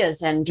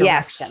ideas and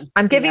direction. Yes.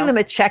 I'm giving them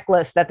a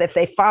checklist that if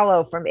they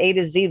follow from A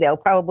to Z, they'll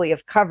probably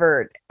have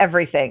covered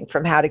everything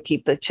from how to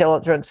keep the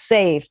children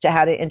safe to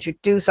how to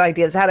introduce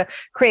ideas, how to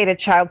create a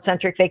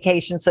child-centric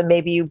vacation. So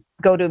maybe you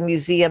go to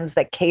museums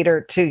that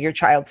cater to your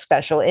child's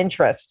special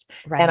interest.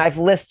 Right. And I've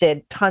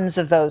listed tons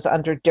of those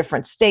under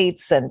different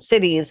states and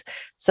cities.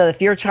 So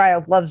if your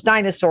child loves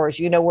dinosaurs,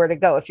 you know where to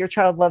go. If your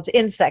child loves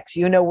insects,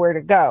 you know where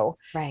to go.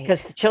 Right.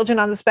 Because the children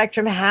on the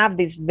spectrum have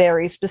these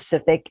very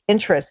specific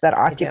interests that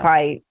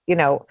occupy,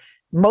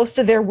 most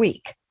of their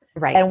week.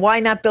 Right. And why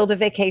not build a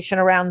vacation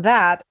around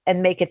that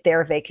and make it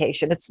their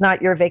vacation? It's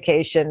not your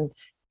vacation.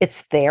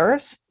 It's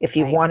theirs if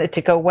you want it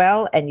to go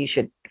well, and you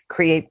should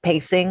create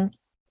pacing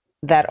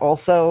that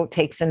also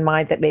takes in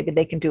mind that maybe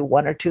they can do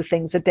one or two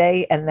things a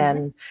day, and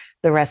then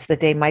the rest of the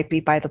day might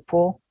be by the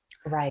pool.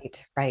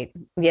 Right.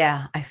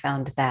 Yeah, I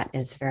found that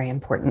is very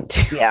important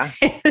too. Yeah.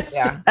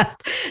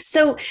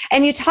 So,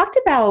 and you talked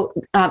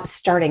about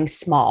starting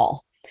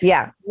small.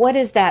 Yeah. What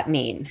does that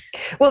mean?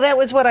 Well, that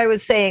was what I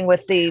was saying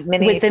with the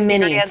minis. With the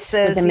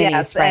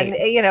minis, right.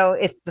 And,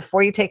 if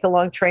before you take a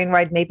long train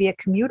ride, maybe a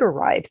commuter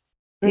ride.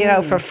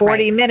 For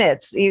 40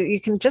 minutes, you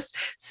can just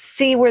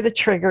see where the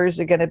triggers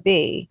are going to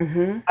be.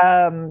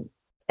 Mm-hmm.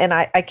 And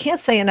I can't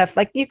say enough,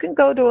 like you can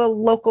go to a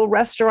local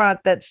restaurant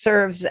that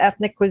serves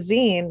ethnic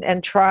cuisine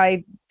and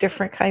try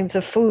different kinds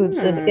of foods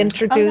and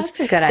introduce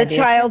the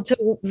child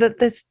to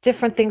there's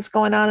different things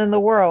going on in the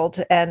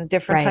world and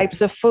different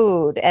types of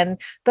food. And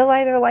they'll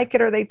either like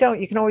it or they don't.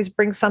 You can always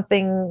bring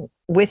something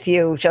with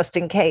you just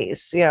in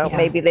case,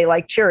 maybe they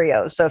like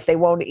Cheerios. So if they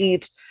won't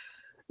eat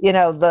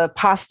the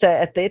pasta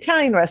at the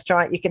Italian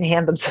restaurant, you can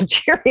hand them some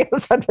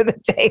Cheerios under the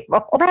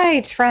table.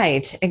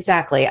 Right.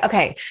 Exactly.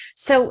 Okay.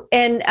 So,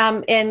 and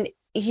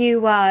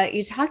you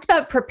talked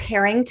about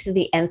preparing to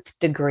the nth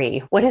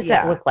degree. What does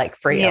that look like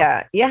for you?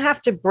 Yeah. You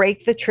have to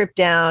break the trip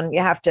down. You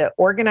have to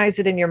organize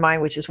it in your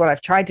mind, which is what I've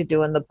tried to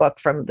do in the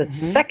book, from the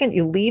second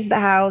you leave the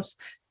house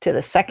to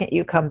the second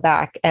you come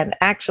back. And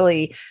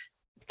actually,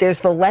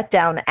 there's the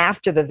letdown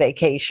after the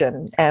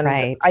vacation. And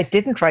I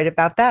didn't write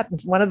about that.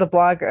 One of the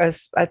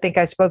bloggers, I think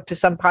I spoke to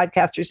some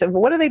podcaster who said,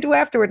 well, what do they do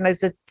afterward? And I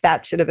said,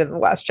 that should have been the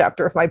last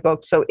chapter of my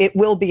book. So it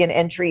will be an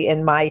entry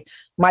in my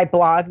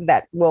blog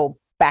that will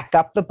back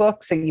up the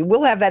book. So you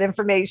will have that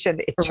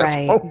information. It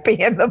just won't be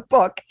in the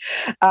book.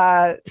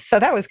 So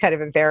that was kind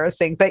of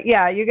embarrassing. But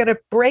yeah, you're going to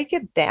break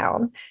it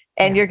down.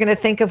 And you're going to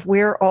think of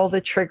where all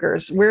the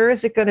triggers, where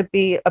is it going to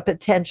be a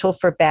potential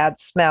for bad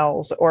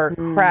smells or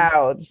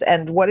crowds?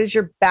 And what is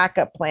your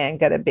backup plan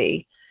going to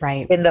be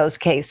in those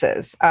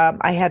cases?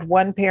 I had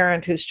one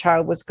parent whose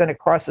child was going to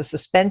cross a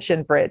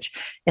suspension bridge,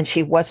 and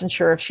she wasn't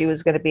sure if he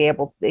was going to be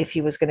able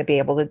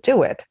to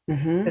do it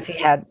because he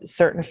had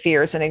certain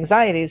fears and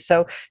anxieties.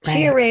 So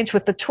she arranged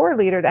with the tour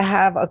leader to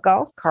have a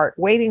golf cart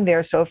waiting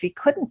there. So if he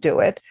couldn't do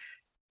it,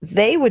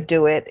 they would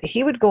do it.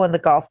 He would go in the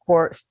golf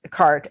course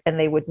cart and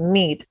they would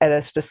meet at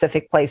a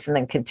specific place and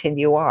then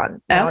continue on.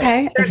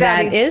 Okay.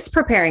 That is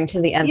preparing to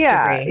the nth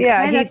degree.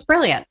 Yeah. Okay, that's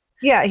brilliant.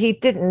 Yeah. He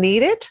didn't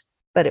need it,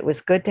 but it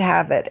was good to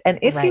have it. And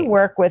if you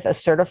work with a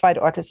certified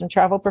autism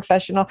travel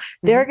professional,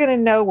 they're going to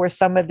know where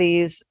some of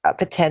these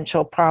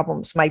potential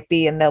problems might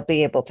be, and they'll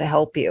be able to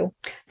help you.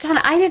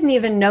 Donna, I didn't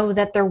even know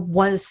that there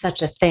was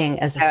such a thing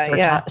as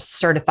a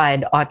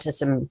certified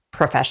autism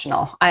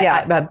professional,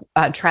 a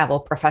travel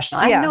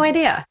professional. I had no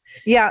idea.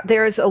 Yeah,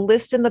 there's a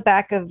list in the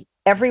back of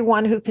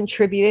everyone who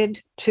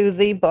contributed to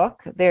the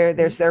book.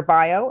 There's their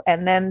bio,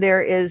 and then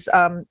there is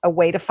a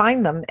way to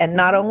find them, and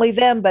not only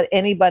them, but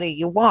anybody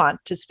you want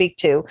to speak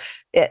to.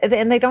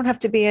 And they don't have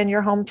to be in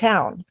your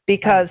hometown,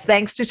 because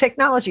thanks to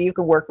technology, you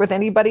can work with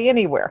anybody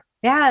anywhere.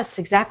 Yes,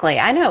 exactly.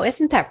 I know.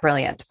 Isn't that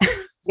brilliant?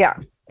 Yeah.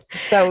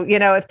 So,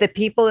 if the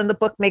people in the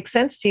book make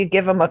sense to you,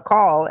 give them a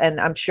call,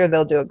 and I'm sure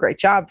they'll do a great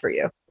job for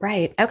you.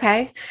 Right.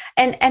 Okay.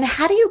 And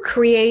how do you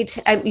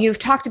create, you've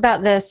talked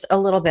about this a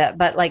little bit,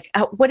 but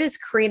what is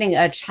creating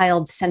a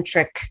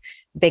child-centric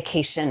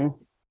vacation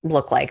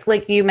look like?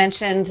 Like you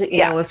mentioned, you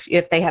know,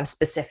 if they have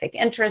specific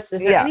interests,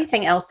 is there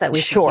anything else that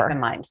we should keep in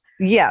mind?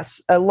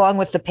 Yes. Along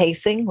with the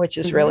pacing, which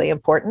is really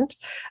important.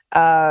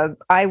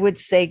 I would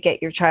say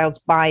get your child's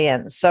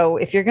buy-in. So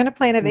if you're going to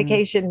plan a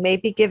vacation,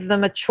 maybe give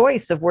them a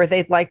choice of where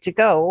they'd like to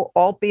go,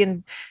 all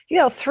being,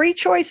 3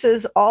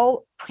 choices,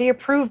 all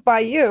pre-approved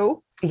by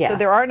you. Yeah. So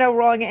there are no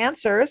wrong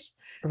answers.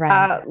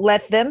 Right.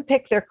 Let them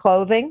pick their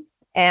clothing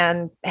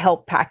and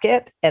help pack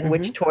it, and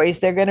which toys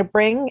they're going to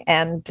bring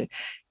and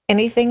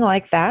anything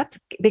like that.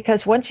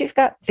 Because once you've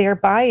got their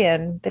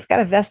buy-in, they've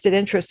got a vested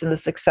interest in the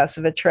success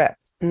of a trip.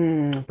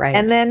 Right.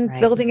 And then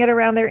building it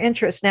around their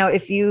interests. Now,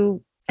 if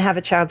you have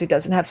a child who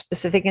doesn't have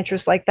specific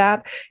interests like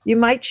that, you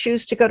might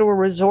choose to go to a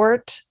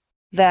resort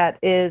that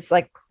is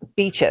like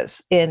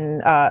beaches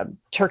in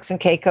Turks and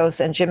Caicos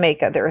and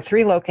Jamaica. There are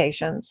 3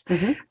 locations.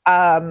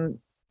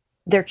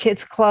 Their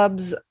kids'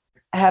 clubs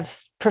have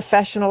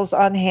professionals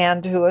on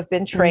hand who have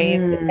been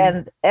trained,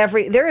 and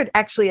they're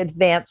actually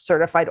advanced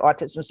certified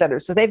autism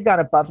centers. So they've gone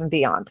above and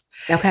beyond.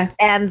 Okay.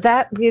 And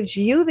that gives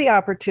you the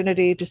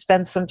opportunity to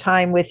spend some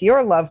time with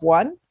your loved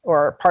one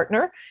or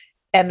partner,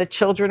 and the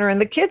children are in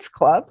the kids'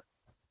 club.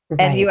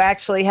 And you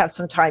actually have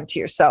some time to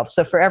yourself.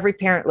 So for every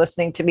parent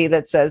listening to me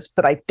that says,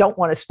 but I don't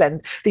want to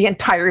spend the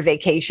entire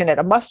vacation at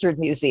a mustard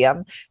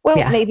museum,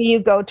 well, maybe you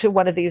go to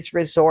one of these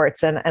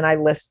resorts, and I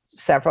list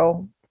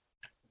several.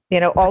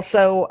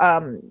 Also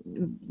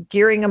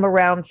gearing them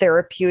around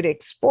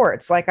therapeutic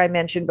sports, like I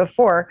mentioned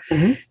before,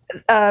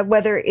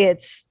 whether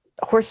it's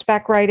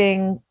horseback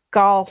riding,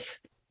 golf,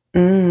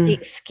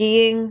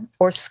 skiing,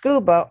 or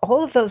scuba.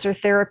 All of those are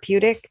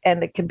therapeutic,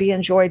 and it can be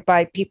enjoyed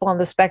by people on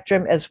the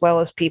spectrum as well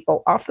as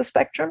people off the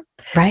spectrum.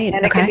 Right.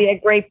 And it can be a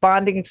great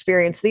bonding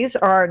experience. These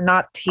are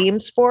not team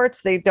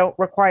sports. They don't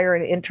require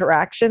an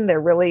interaction. They're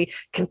really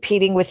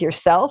competing with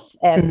yourself.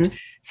 And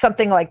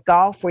something like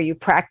golf, where you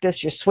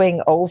practice your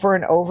swing over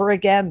and over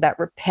again, that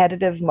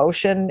repetitive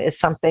motion is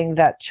something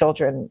that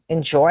children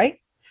enjoy.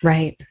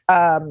 Right.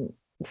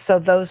 So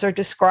those are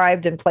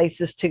described in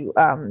places to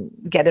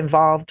get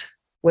involved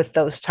with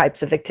those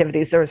types of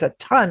activities. There's a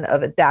ton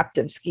of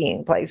adaptive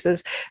skiing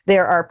places.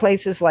 There are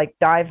places like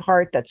Dive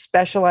Heart that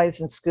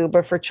specialize in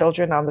scuba for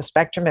children on the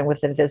spectrum and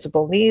with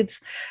invisible needs.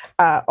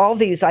 All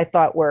these I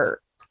thought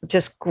were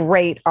just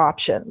great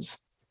options.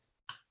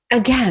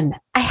 Again,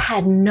 I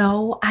had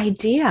no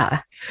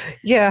idea.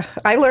 Yeah,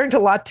 I learned a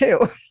lot too.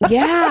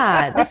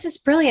 Yeah, this is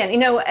brilliant.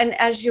 And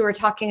as you were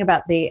talking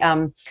about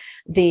the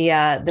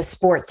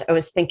sports, I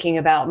was thinking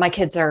about my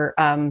kids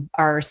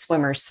are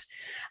swimmers.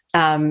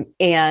 And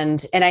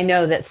I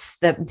know that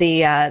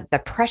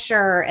the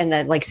pressure and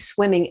the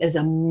swimming is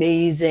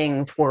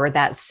amazing for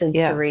that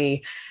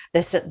sensory,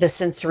 the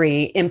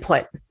sensory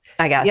input,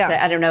 I guess.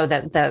 I don't know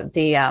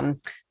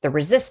the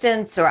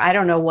resistance, or I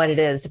don't know what it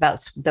is about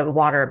the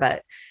water,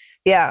 but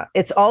yeah,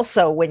 it's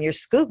also when you're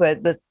scuba,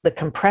 the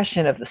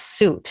compression of the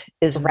suit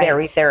is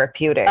very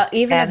therapeutic.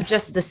 Even of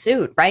just the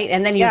suit, right?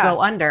 And then you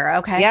go under.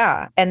 Okay.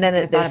 Yeah. And then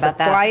there's the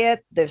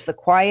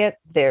quiet,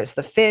 there's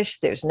the fish,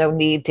 there's no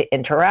need to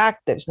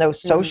interact, there's no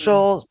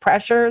social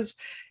pressures.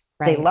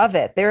 Right. They love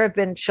it. There have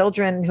been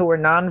children who were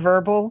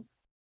nonverbal,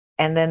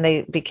 and then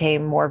they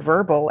became more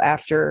verbal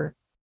after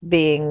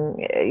being,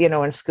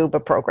 in scuba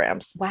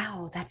programs.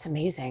 Wow, that's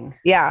amazing.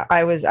 Yeah,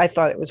 I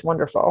thought it was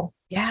wonderful.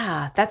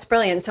 Yeah, that's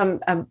brilliant. So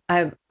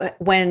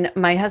when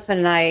my husband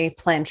and I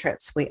plan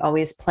trips, we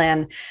always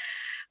plan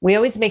we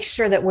always make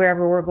sure that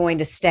wherever we're going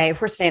to stay,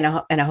 if we're staying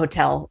in a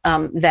hotel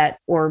that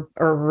or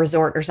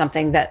resort or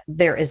something, that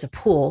there is a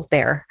pool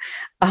there.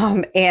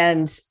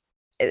 And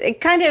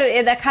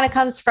that kind of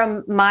comes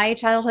from my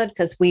childhood,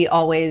 because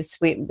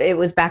it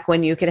was back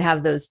when you could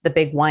have the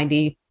big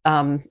windy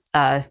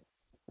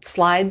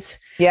slides.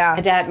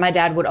 Yeah. My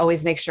dad would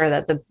always make sure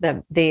that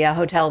the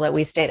hotel that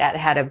we stayed at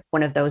had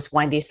one of those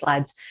windy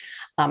slides.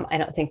 I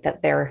don't think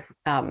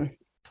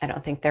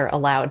they're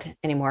allowed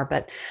anymore,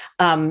 but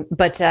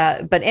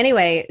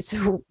anyway,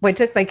 so I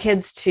took my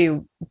kids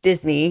to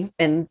Disney,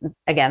 and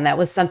again, that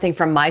was something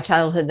from my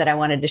childhood that I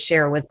wanted to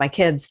share with my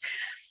kids.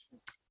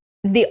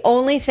 The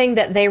only thing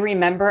that they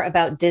remember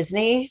about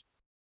Disney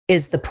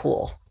is the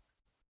pool.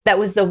 That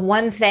was the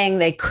one thing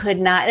they could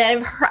not.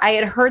 And I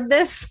had heard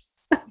this.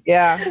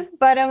 Yeah.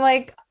 But I'm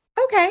like,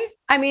 okay.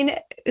 I mean,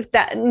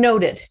 that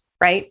noted,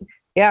 right?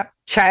 Yeah.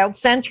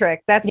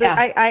 Child-centric.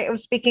 I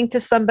was speaking to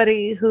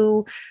somebody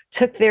who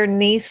took their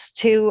niece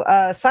to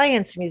a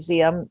science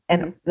museum,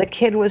 and the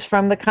kid was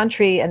from the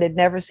country and had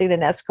never seen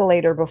an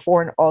escalator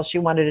before. And all she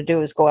wanted to do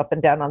was go up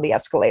and down on the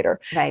escalator.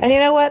 Right. And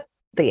you know what?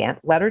 The aunt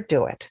let her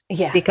do it.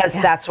 Yeah. Because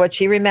that's what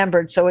she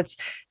remembered. So it's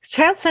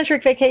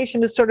child-centric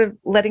vacation is sort of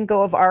letting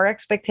go of our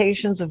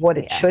expectations of what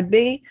it should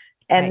be,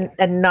 and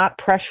not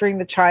pressuring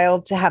the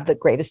child to have the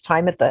greatest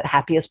time at the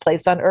happiest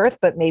place on earth,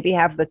 but maybe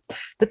have the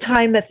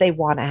time that they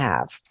want to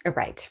have.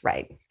 Right.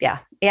 Yeah.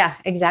 Yeah,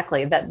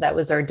 exactly. That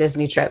was our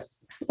Disney trip.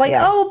 It's like,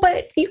 oh,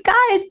 but you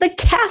guys, the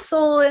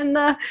castle and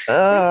they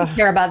didn't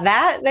care about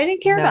that. They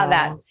didn't care about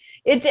that.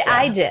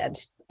 I did.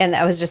 And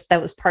that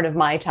was part of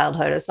my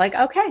childhood. It's like,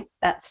 okay,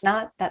 that's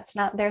not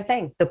their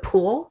thing. The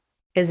pool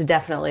is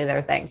definitely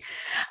their thing.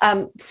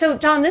 So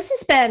Dawn, this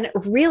has been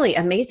really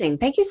amazing.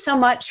 Thank you so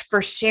much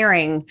for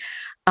sharing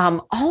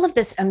all of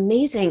this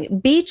amazing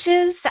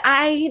beaches.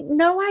 I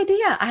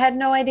had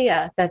no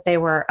idea that they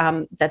were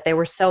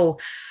so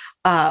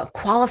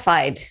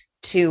qualified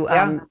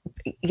to,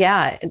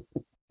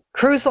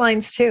 Cruise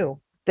lines too.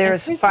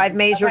 There's 5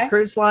 major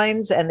cruise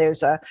lines, and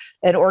there's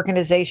an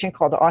organization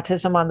called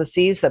Autism on the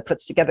Seas that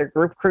puts together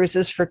group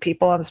cruises for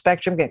people on the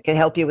spectrum. It can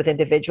help you with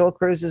individual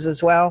cruises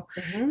as well.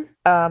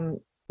 Mm-hmm.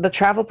 The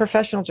travel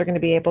professionals are going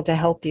to be able to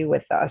help you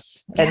with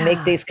us and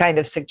make these kind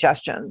of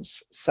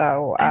suggestions.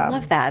 So I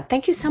love that.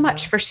 Thank you so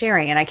much for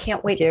sharing. And I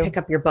can't wait to pick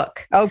up your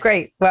book. Oh,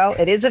 great. Well,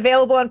 it is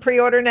available on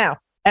pre-order now.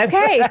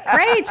 Okay,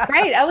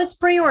 great. Oh, it's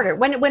pre-order.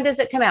 When does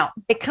it come out?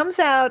 It comes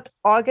out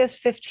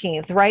August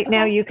 15th. Right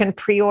now you can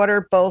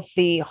pre-order both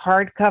the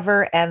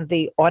hardcover and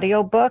the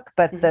audiobook,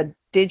 but the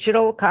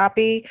digital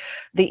copy,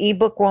 the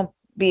ebook won't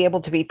be able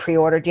to be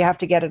pre-ordered. You have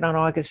to get it on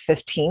August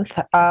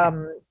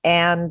 15th.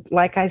 And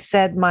like I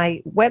said,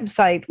 my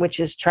website, which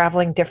is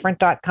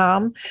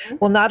travelingdifferent.com,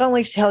 will not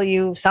only tell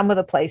you some of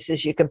the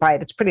places you can buy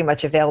it, it's pretty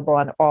much available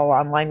on all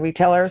online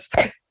retailers.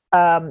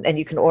 And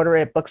you can order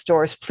it at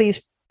bookstores.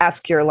 Please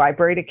ask your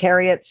library to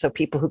carry it so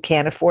people who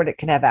can't afford it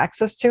can have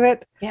access to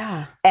it.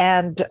 Yeah.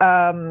 And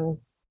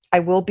I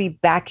will be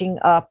backing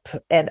up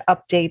and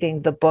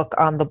updating the book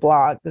on the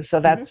blog. So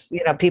that's,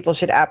 people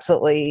should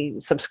absolutely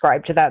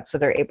subscribe to that so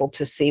they're able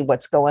to see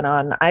what's going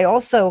on. I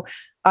also,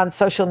 on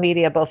social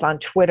media, both on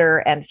Twitter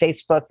and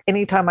Facebook,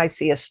 anytime I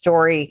see a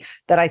story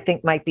that I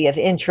think might be of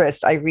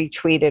interest, I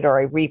retweet it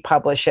or I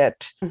republish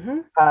it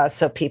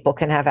so people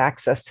can have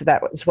access to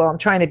that as well. I'm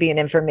trying to be an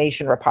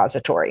information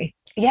repository.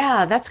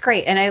 Yeah, that's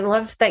great. And I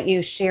love that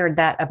you shared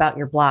that about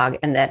your blog,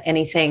 and that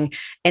anything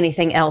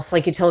else,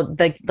 like you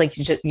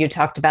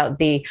talked about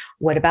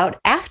what about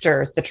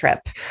after the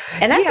trip?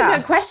 And that's a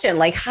good question.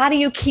 Like, how do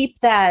you keep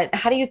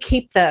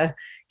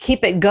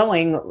it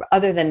going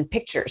other than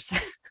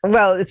pictures?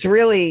 Well, it's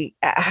really,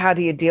 how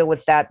do you deal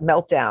with that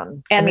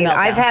meltdown?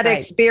 I've had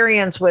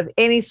experience with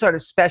any sort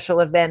of special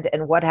event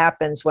and what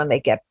happens when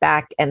they get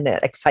back and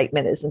the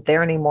excitement isn't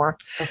there anymore.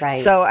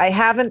 Right. So I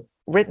haven't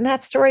written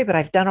that story, but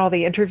I've done all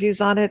the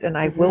interviews on it, and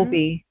I will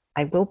be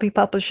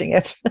publishing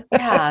it.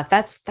 Yeah,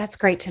 that's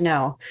great to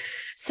know.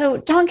 So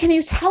Dawn, can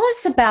you tell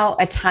us about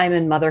a time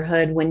in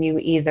motherhood when you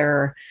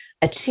either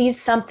achieved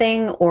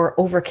something or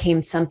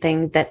overcame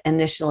something that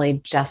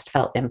initially just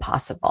felt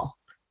impossible?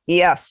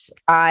 Yes,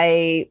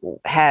 I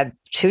had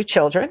 2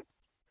 children.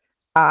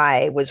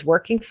 I was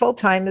working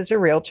full-time as a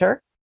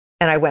realtor,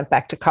 and I went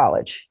back to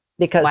college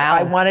because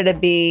I wanted to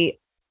be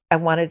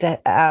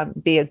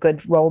a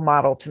good role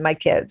model to my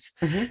kids.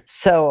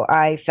 So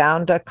I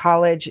found a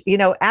college.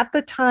 At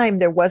the time,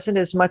 there wasn't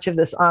as much of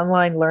this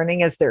online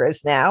learning as there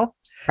is now.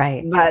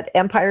 Right. But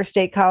Empire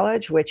State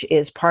College, which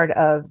is part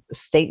of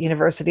State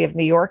University of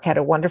New York, had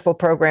a wonderful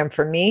program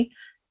for me,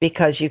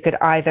 because you could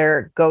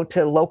either go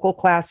to local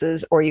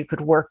classes or you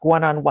could work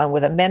one-on-one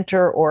with a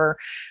mentor, or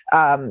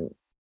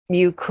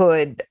you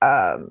could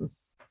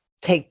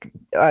take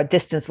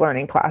distance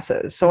learning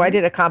classes. So I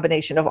did a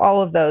combination of all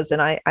of those,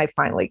 and I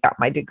finally got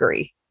my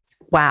degree.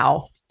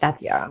 Wow.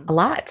 That's a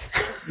lot.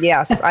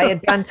 Yes. I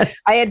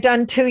had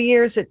done 2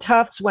 years at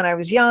Tufts when I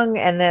was young,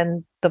 and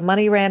then the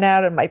money ran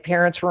out, and my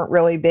parents weren't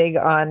really big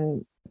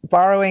on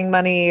borrowing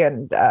money.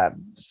 And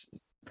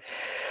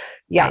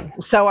Right.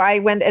 so I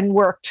went and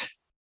worked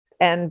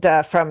And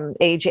from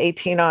age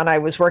 18 on, I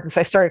was working. So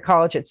I started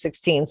college at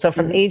 16. So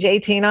from age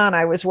 18 on,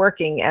 I was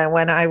working. And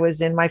when I was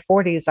in my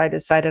 40s, I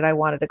decided I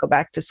wanted to go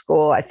back to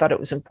school. I thought it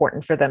was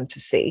important for them to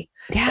see.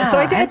 Yeah, so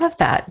I love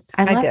that.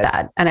 I love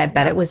that. And I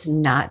bet it was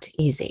not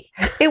easy.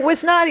 It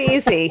was not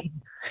easy.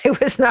 It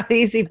was not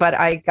easy, but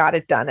I got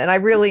it done. And I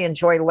really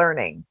enjoy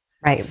learning.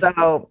 Right.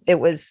 So it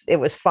was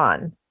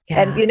fun.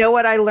 Yeah. And you know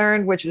what I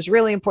learned, which was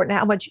really important,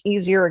 how much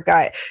easier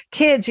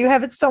kids, you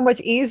have it so much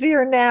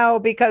easier now,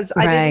 because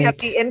I didn't have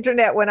the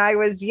internet when I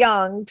was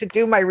young to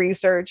do my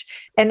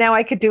research. And now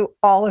I could do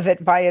all of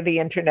it via the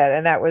internet.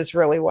 And that was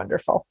really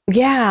wonderful.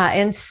 Yeah.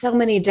 In so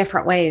many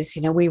different ways.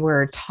 We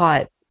were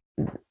taught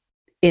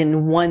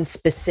in one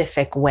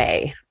specific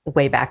way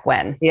back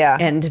when. Yeah.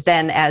 And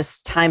then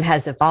as time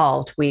has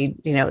evolved,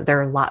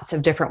 there are lots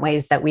of different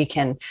ways that we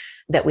can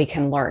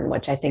learn,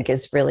 which I think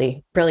is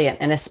really brilliant.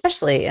 And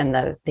especially in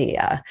the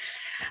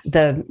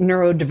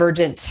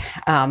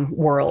neurodivergent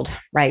world,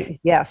 right?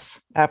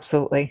 Yes,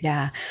 absolutely.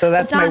 Yeah. So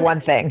that's my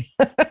one thing.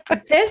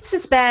 This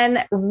has been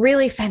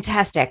really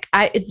fantastic.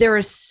 There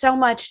is so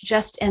much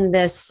just in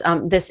this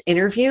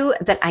interview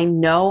that I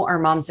know our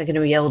moms are going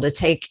to be able to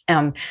take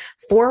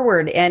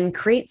forward and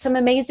create some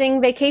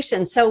amazing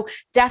vacations. So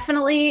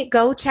definitely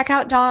go check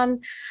out Dawn.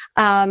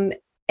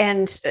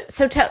 And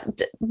so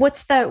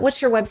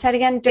what's your website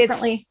again?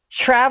 Differently? It's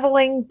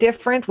Traveling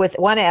Different with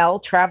one L,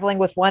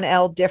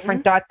 travelingwith1L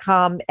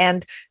different.com.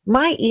 And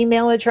my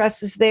email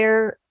address is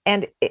there,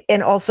 and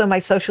also my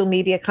social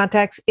media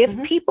contacts.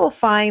 If people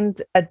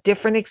find a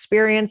different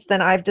experience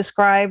than I've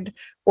described,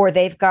 or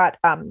they've got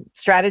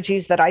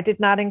strategies that I did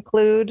not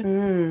include,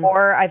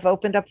 or I've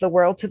opened up the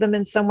world to them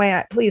in some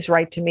way, please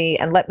write to me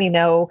and let me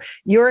know.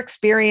 Your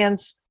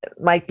experience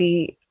might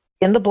be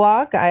in the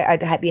blog.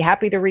 I'd be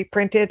happy to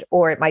reprint it,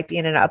 or it might be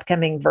in an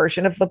upcoming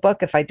version of the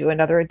book if I do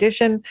another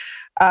edition,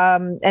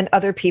 and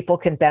other people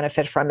can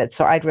benefit from it.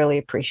 So I'd really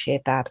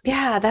appreciate that.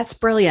 Yeah, that's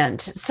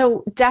brilliant.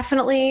 So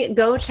definitely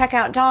go check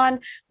out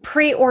Dawn,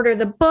 pre-order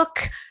the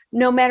book,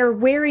 no matter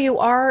where you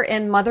are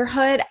in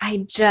motherhood.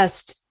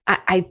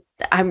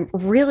 I'm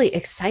really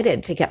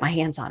excited to get my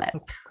hands on it.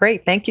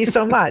 Great. Thank you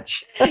so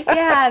much.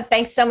 Yeah.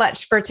 Thanks so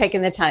much for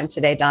taking the time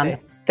today, Dawn.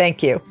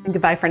 Thank you.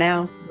 Goodbye for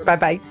now.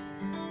 Bye-bye.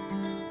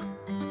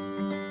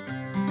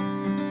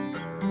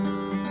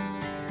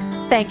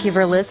 Thank you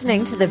for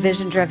listening to the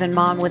Vision Driven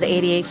Mom with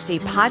ADHD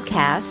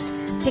podcast.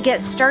 To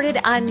get started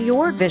on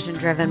your Vision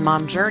Driven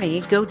Mom journey,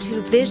 go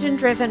to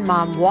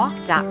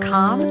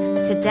visiondrivenmomwalk.com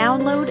to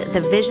download the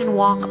Vision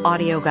Walk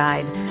audio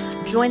guide.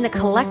 Join the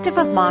collective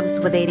of moms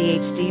with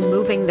ADHD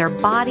moving their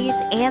bodies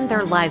and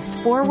their lives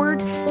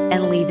forward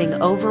and leaving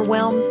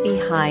overwhelm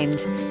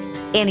behind.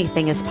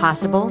 Anything is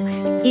possible,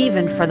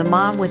 even for the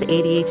mom with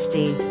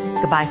ADHD.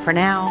 Goodbye for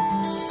now.